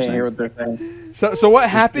can't hear I what they're can't hear saying. what they're saying. So what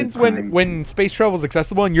happens when, fine. when space travel is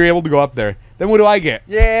accessible and you're able to go up there? Then what do I get?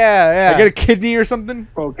 Yeah, I get a kidney or something?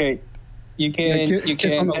 Okay, you Yeah, can you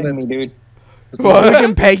kiss on can't the peg me, lips. dude. We What?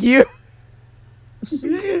 can peg you.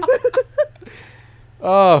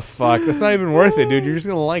 Oh, fuck. That's not even worth it, dude. You're just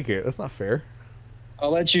going to like it. That's not fair. I'll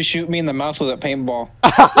let you shoot me in the mouth with a paintball.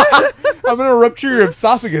 I'm gonna rupture your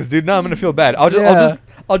esophagus, dude. No, I'm gonna feel bad. Yeah.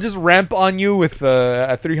 I'll just ramp on you with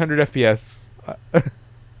at 300 FPS.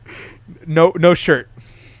 No shirt.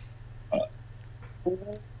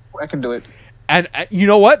 I can do it. And you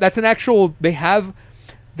know what? That's an actual. They have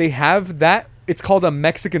that. It's called a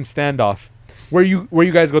Mexican standoff, where you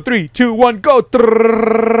guys go 3, 2, 1, go.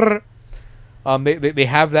 They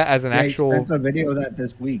have that as an actual. That's a video of that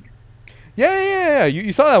this week. Yeah.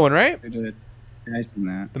 You saw that one, right? They did. Yeah, I seen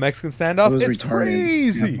that. The Mexican It standoff. was It's retarded.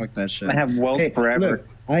 crazy. Yeah, fuck that shit. I have wealth Hey, forever. look,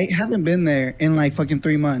 I haven't been there in like fucking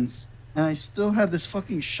 3 months. And I still have this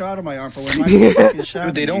fucking shot on my arm for when my fucking shot.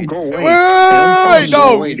 Dude, they don't go away. Wait, They don't fucking no.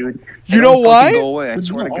 go away, dude. They You know don't fucking why? Go away. I But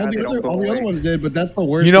swear no, to God, they don't go all the other away. ones did, but that's the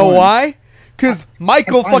worst. You know one. why? Because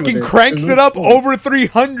Michael I'm fine with fucking it. cranks It's it up cool. over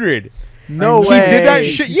 300. No He way. did that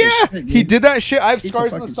shit. Piece of Yeah, shit, he dude. did that shit. I have Piece of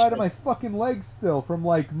scars on the fucking side of shit. my fucking legs still from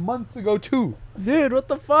like months ago too. Dude, what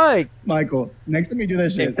the fuck? Michael, next time you do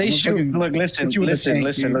that shit, If they I'm gonna shoot, fucking look, listen, hit you with a listen, tank,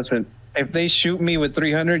 listen, dude. listen. If they shoot me with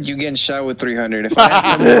 300, you getting shot with 300. If I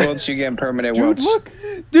have permanent welts, you getting permanent Dude, welts. look.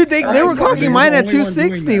 Dude, they Alright, were bro, clocking you're mine the at only one doing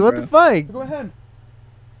 260. that, What bro. the fuck? Go ahead.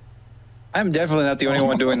 I'm definitely not the only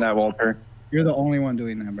one doing that, Walter. You're the only one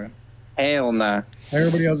doing that, bro. Hell nah.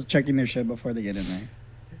 Everybody else is checking their shit before they get in there.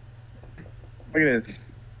 Look at this.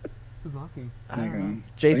 Who's knocking?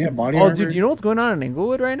 Jason. Yeah, body Oh, armor. dude, you know what's going on in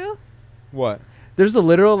Inglewood right now? What? There's a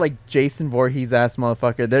literal like Jason Voorhees ass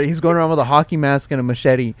motherfucker. He's going around with a hockey mask and a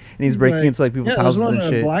machete, and he's breaking into like people's yeah, houses there's and one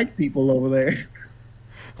of the shit. black people over there.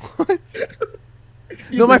 What?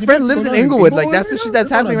 No, my friend lives in Inglewood. Like that's the shit that's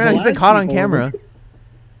happening right now. He's been caught on camera.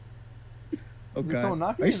 Is Okay. someone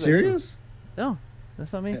knocking Are you or is that serious? No,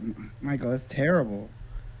 that's not me. Michael, that's terrible.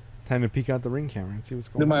 Time to peek out the ring camera and see what's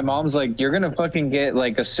going Dude, my on. mom's like, you're gonna fucking get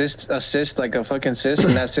like a cyst, like a fucking cyst,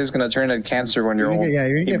 and that cyst gonna turn into cancer when you're You're old. gonna get, yeah,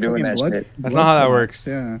 you're Keep gonna get doing fucking that blood. shit. That's blood not how that clots, works.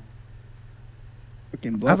 Yeah.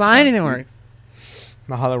 Fucking blood That's not how clots, anything dude. works.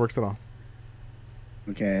 Not how that works at all.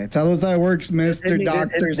 Okay, tell us how it works, Mr.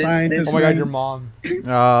 Doctor Scientist. Oh my god, man. your mom.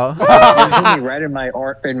 Oh. This hit me right in my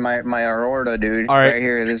aorta, dude. All right. Right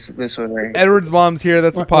here. This one right here. Edward's mom's here.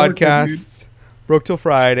 That's a What orca, podcast. Broke till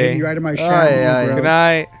Friday. You right in my Oh, shadow, yeah, bro. Good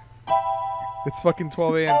night. It's fucking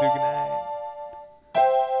 12 a.m. Dude, good night.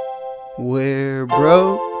 We're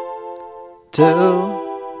broke till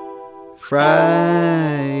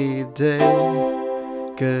Friday.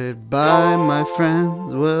 Goodbye, my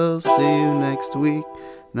friends. We'll see you next week.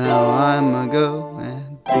 Now I'ma go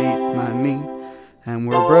and beat my meat. And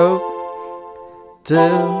we're broke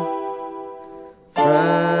till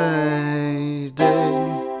Friday.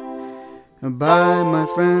 Bye, my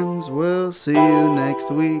friends. We'll see you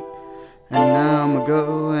next week. And now I'ma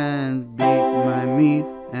go and beat my meat.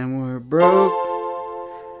 And we're broke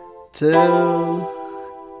till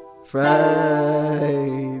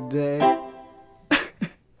Friday.